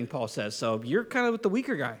understand everything Paul says, so you're kind of with the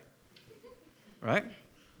weaker guy, right?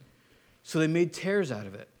 So they made tears out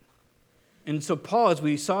of it. And so Paul, as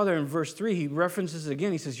we saw there in verse 3, he references it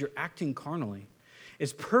again. He says, you're acting carnally.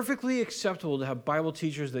 It's perfectly acceptable to have Bible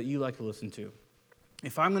teachers that you like to listen to.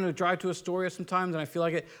 If I'm going to drive to Astoria sometimes and I feel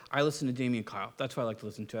like it, I listen to Damien Kyle. That's what I like to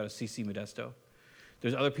listen to out of CC Modesto.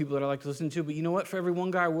 There's other people that I like to listen to, but you know what? For every one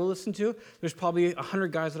guy I will listen to, there's probably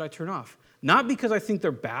 100 guys that I turn off. Not because I think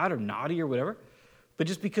they're bad or naughty or whatever, but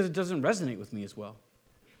just because it doesn't resonate with me as well.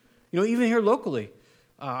 Even here locally,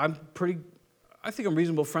 I think I'm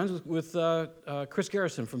reasonable friends with Chris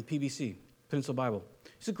Garrison from PBC, Peninsula Bible.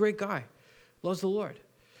 He's a great guy, loves the Lord.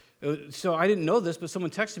 So I didn't know this, but someone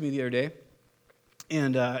texted me the other day,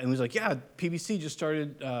 and was like, yeah, PBC just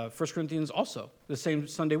started 1 Corinthians also, the same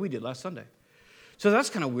Sunday we did, last Sunday. So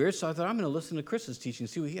that's kind of weird, so I thought I'm going to listen to Chris's teaching,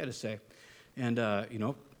 see what he had to say, and,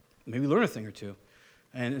 maybe learn a thing or two.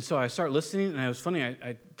 And so I started listening, and it was funny,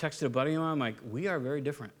 I texted a buddy of mine, I'm like, we are very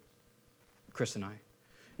different, Chris and I.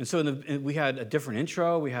 And so we had a different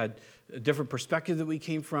intro. We had a different perspective that we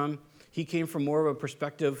came from. He came from more of a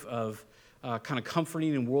perspective of kind of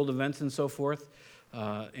comforting in world events and so forth.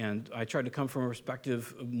 And I tried to come from a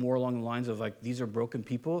perspective more along the lines of like, these are broken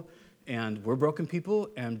people, and we're broken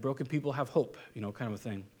people have hope, kind of a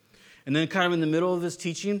thing. And then kind of in the middle of his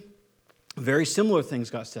teaching, very similar things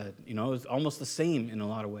got said. It was almost the same in a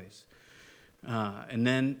lot of ways. And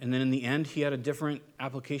then in the end, he had a different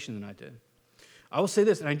application than I did. I will say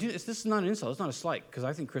this, and this is not an insult, it's not a slight, because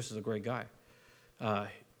I think Chris is a great guy.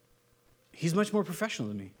 He's much more professional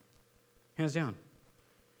than me, hands down.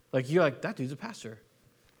 Like, you're like, that dude's a pastor.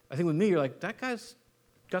 I think with me, you're like, that guy's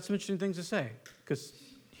got some interesting things to say, because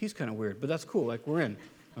he's kind of weird, but that's cool, like, we're in,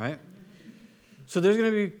 all right? So there's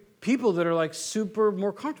going to be people that are, like, super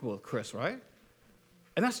more comfortable with Chris, right?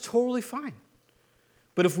 And that's totally fine.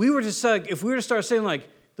 But if we were to start saying, like,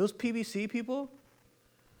 those PBC people,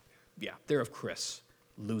 yeah, they're of Chris,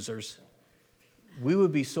 losers, we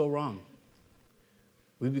would be so wrong.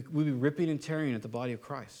 We'd be ripping and tearing at the body of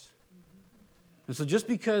Christ. And so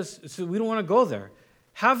we don't want to go there.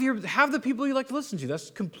 Have the people you like to listen to. That's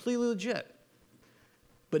completely legit.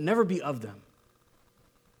 But never be of them.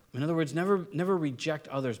 In other words, never reject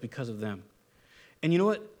others because of them. And you know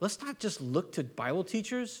what? Let's not just look to Bible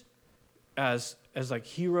teachers as like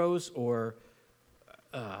heroes or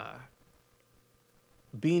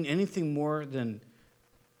being anything more than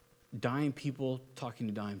dying people talking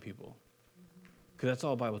to dying people. Because that's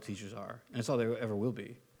all Bible teachers are. And that's all they ever will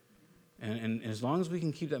be. And as long as we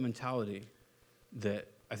can keep that mentality, that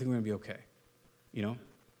I think we're going to be okay.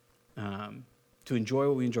 To enjoy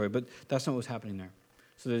what we enjoy. But that's not what's happening there.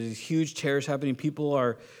 So there's these huge tears happening. People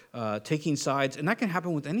are taking sides. And that can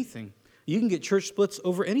happen with anything. You can get church splits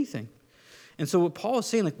over anything. And so what Paul is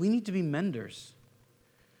saying, like, we need to be menders.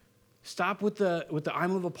 Stop with the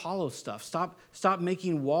I'm of Apollo stuff. Stop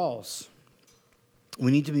making walls.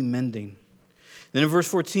 We need to be mending. Then in verse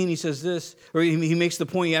 14, he says this, or he makes the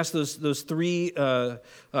point, he asks those three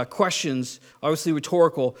questions, obviously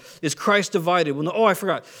rhetorical. Is Christ divided? Well, no, I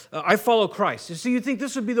forgot. I follow Christ. So you think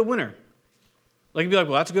this would be the winner. Like, you'd be like,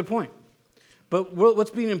 well, that's a good point. But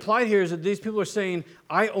what's being implied here is that these people are saying,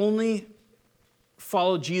 I only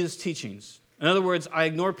follow Jesus' teachings. In other words, I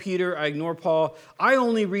ignore Peter, I ignore Paul. I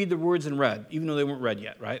only read the words in red, even though they weren't read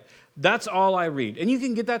yet, right? That's all I read. And you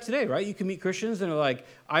can get that today, right? You can meet Christians and they're like,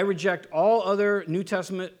 I reject all other New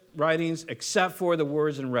Testament writings except for the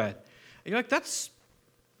words in red. And you're like, that's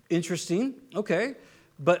interesting, okay.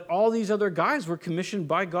 But all these other guys were commissioned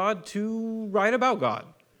by God to write about God.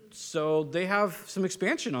 So they have some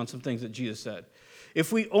expansion on some things that Jesus said.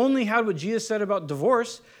 If we only had what Jesus said about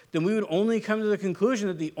divorce, then we would only come to the conclusion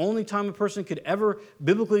that the only time a person could ever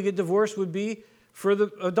biblically get divorced would be for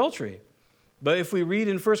the adultery. But if we read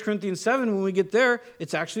in 1 Corinthians 7, when we get there,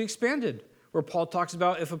 it's actually expanded, where Paul talks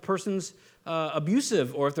about if a person's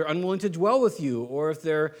abusive, or if they're unwilling to dwell with you, or if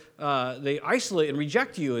they isolate and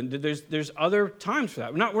reject you, and there's other times for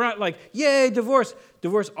that. We're not like, yay, divorce.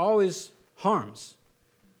 Divorce always harms.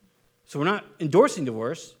 So we're not endorsing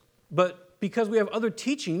divorce, but because we have other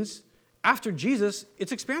teachings after Jesus,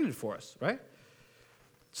 it's expanded for us, right?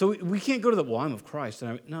 So we can't go to well, I'm of Christ.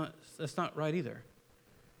 No, that's not right either.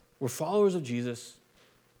 We're followers of Jesus.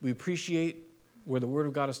 We appreciate where the Word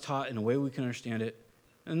of God is taught in a way we can understand it.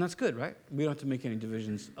 And that's good, right? We don't have to make any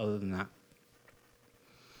divisions other than that.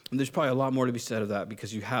 And there's probably a lot more to be said of that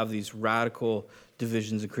because you have these radical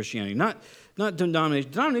divisions in Christianity. Not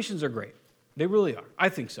denominations. Denominations are great. They really are. I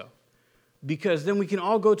think so. Because then we can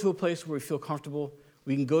all go to a place where we feel comfortable.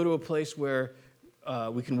 We can go to a place where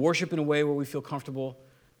we can worship in a way where we feel comfortable,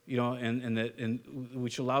 and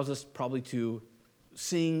which allows us probably to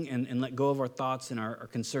sing and let go of our thoughts and our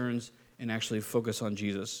concerns and actually focus on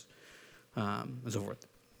Jesus and so forth.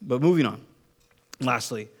 But moving on.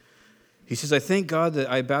 Lastly, he says, I thank God that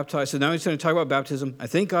I baptized. So now he's going to talk about baptism. I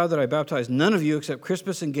thank God that I baptized none of you except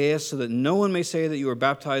Crispus and Gaius, so that no one may say that you were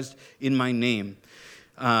baptized in my name.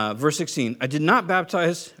 Verse 16, I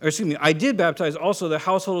did baptize also the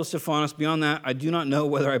household of Stephanas. Beyond that, I do not know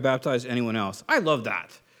whether I baptized anyone else. I love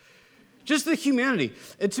that. Just the humanity.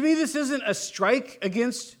 And to me, this isn't a strike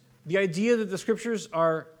against the idea that the scriptures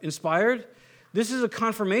are inspired. This is a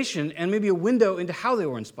confirmation and maybe a window into how they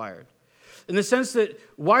were inspired. In the sense that,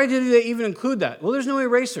 why did they even include that? Well, there's no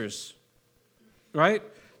erasers, right?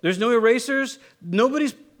 There's no erasers.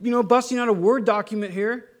 Nobody's, busting out a Word document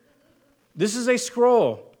here. This is a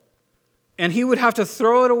scroll. And he would have to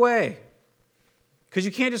throw it away. Because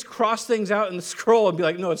you can't just cross things out in the scroll and be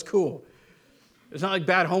like, no, it's cool. It's not like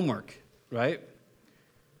bad homework, right?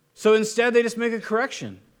 So instead, they just make a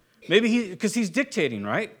correction. Maybe because he's dictating,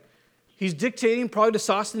 right? He's dictating, probably to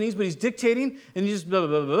Sosthenes, but he's dictating, and he just blah,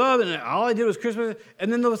 blah, blah, blah, and all I did was Christmas.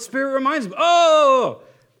 And then the Spirit reminds him,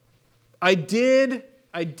 I did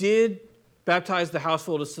baptize the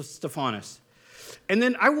household of Stephanas. And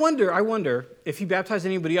then I wonder if he baptized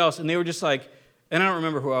anybody else, and they were just like, and I don't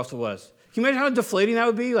remember who else it was. Can you imagine how deflating that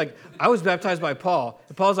would be? Like, I was baptized by Paul.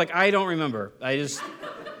 And Paul's like, I don't remember.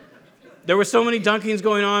 There were so many dunkings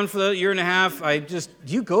going on for the year and a half. Do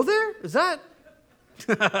you go there? Is that?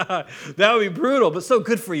 That would be brutal, but so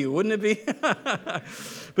good for you, wouldn't it be?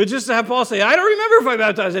 But just to have Paul say, I don't remember if I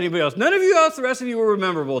baptized anybody else. None of you else, the rest of you were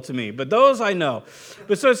memorable to me, but those I know.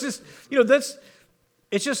 But so it's just,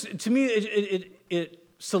 to me, it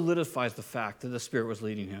solidifies the fact that the Spirit was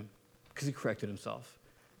leading him because he corrected himself.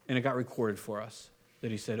 And it got recorded for us that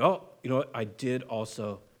he said, I did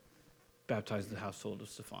also baptize the household of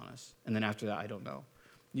Stephanas. And then after that, I don't know.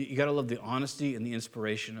 You got to love the honesty and the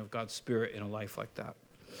inspiration of God's Spirit in a life like that.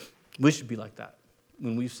 We should be like that.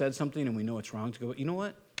 When we've said something and we know it's wrong, to go, you know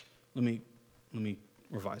what? Let me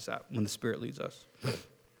revise that when the Spirit leads us.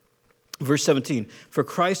 Verse 17, for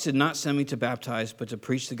Christ did not send me to baptize, but to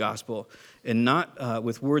preach the gospel, and not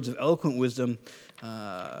with words of eloquent wisdom,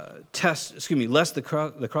 lest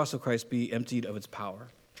the cross of Christ be emptied of its power.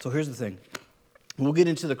 So here's the thing. We'll get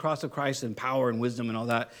into the cross of Christ and power and wisdom and all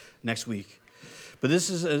that next week. But this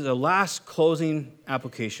is a last closing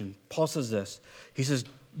application. Paul says this. He says,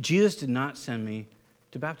 Jesus did not send me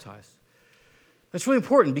to baptize. That's really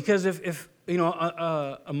important because if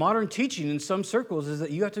a modern teaching in some circles is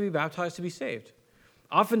that you have to be baptized to be saved.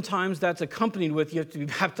 Oftentimes that's accompanied with you have to be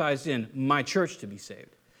baptized in my church to be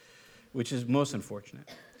saved, which is most unfortunate.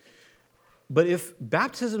 But if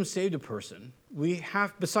baptism saved a person, we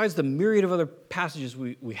have, besides the myriad of other passages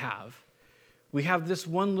we have this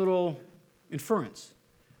one little inference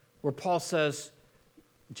where Paul says,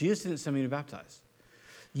 Jesus didn't send me to baptize.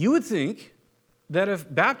 You would think that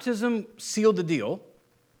if baptism sealed the deal,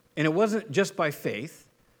 and it wasn't just by faith,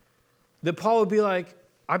 that Paul would be like,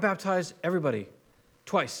 I baptized everybody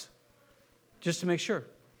twice, just to make sure.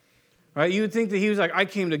 Right? You would think that he was like, I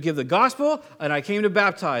came to give the gospel, and I came to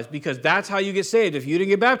baptize, because that's how you get saved. If you didn't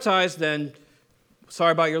get baptized, then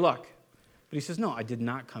sorry about your luck. But he says, no, I did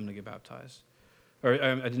not come to get baptized. Or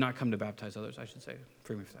I did not come to baptize others, I should say.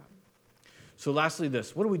 Forgive me for that. So lastly,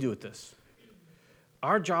 this. What do we do with this?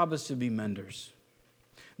 Our job is to be menders.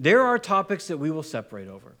 There are topics that we will separate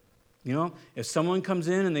over. If someone comes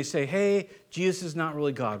in and they say, hey, Jesus is not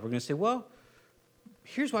really God, we're going to say, well,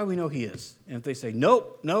 here's why we know he is. And if they say,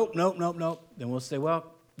 nope, then we'll say,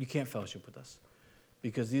 well, you can't fellowship with us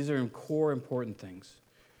because these are core important things.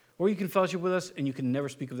 Or you can fellowship with us and you can never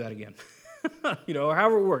speak of that again. Or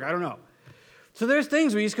however it works, I don't know. So there's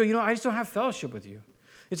things where you just go, I just don't have fellowship with you.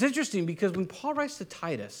 It's interesting because when Paul writes to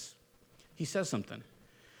Titus, he says something.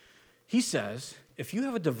 He says, if you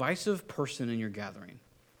have a divisive person in your gathering,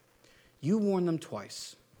 you warn them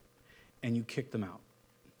twice and you kick them out.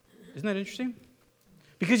 Isn't that interesting?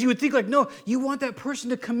 Because you would think no, you want that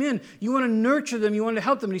person to come in. You want to nurture them. You want to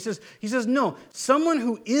help them. And he says, no, someone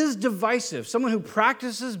who is divisive, someone who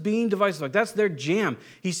practices being divisive, that's their jam.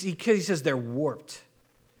 He says they're warped,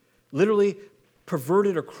 literally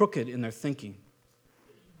perverted or crooked in their thinking.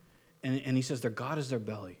 And he says their God is their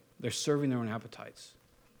belly. They're serving their own appetites,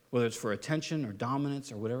 whether it's for attention or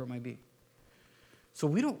dominance or whatever it might be. So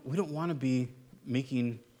we don't want to be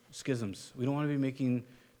making schisms. We don't want to be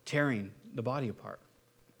tearing the body apart.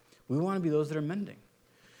 We want to be those that are mending.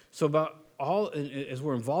 So as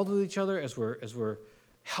we're involved with each other, as we're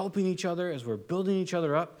helping each other, as we're building each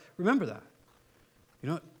other up, remember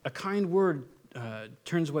that. A kind word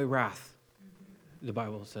turns away wrath, the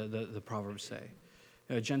Bible says, the Proverbs say.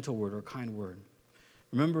 A gentle word or a kind word.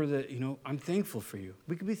 Remember that, I'm thankful for you.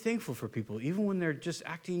 We can be thankful for people, even when they're just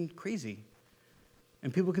acting crazy.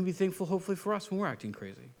 And people can be thankful, hopefully, for us when we're acting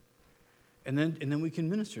crazy. And then we can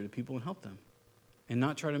minister to people and help them. And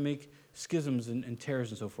not try to make schisms and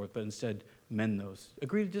tears and so forth, but instead mend those.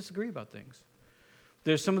 Agree to disagree about things.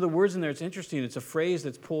 There's some of the words in there, it's interesting. It's a phrase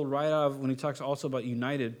that's pulled right out of, when he talks also about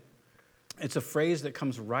united, it's a phrase that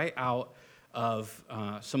comes right out of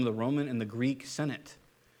some of the Roman and the Greek Senate.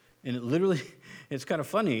 And it literally, it's kind of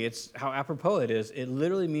funny. It's how apropos it is. It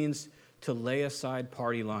literally means to lay aside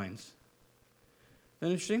party lines. Isn't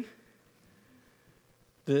that interesting?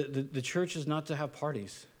 The church is not to have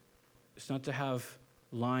parties. It's not to have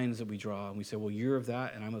lines that we draw and we say, well, you're of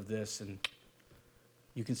that and I'm of this, and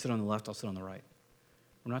you can sit on the left, I'll sit on the right.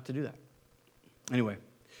 We're not to do that. Anyway,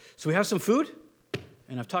 so we have some food,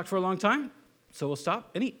 and I've talked for a long time, so we'll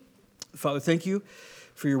stop and eat. Father, thank you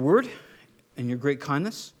for your word and your great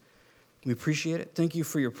kindness. We appreciate it. Thank you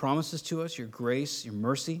for your promises to us, your grace, your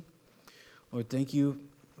mercy. Lord, thank you.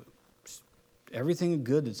 Everything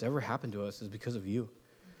good that's ever happened to us is because of you.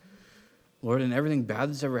 Lord, and everything bad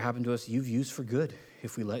that's ever happened to us, you've used for good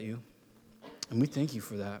if we let you. And we thank you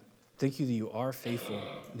for that. Thank you that you are faithful,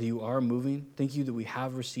 that you are moving. Thank you that we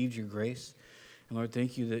have received your grace. And Lord,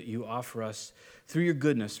 thank you that you offer us, through your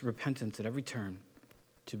goodness, repentance at every turn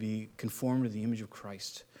to be conformed to the image of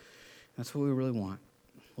Christ. That's what we really want.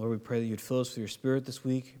 Lord, we pray that you'd fill us with your spirit this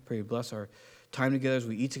week. Pray you bless our time together as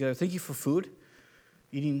we eat together. Thank you for food,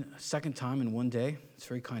 eating a second time in one day. It's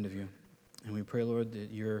very kind of you. And we pray, Lord, that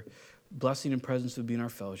your blessing and presence would be in our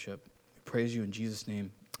fellowship. We praise you in Jesus'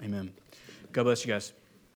 name. Amen. God bless you guys.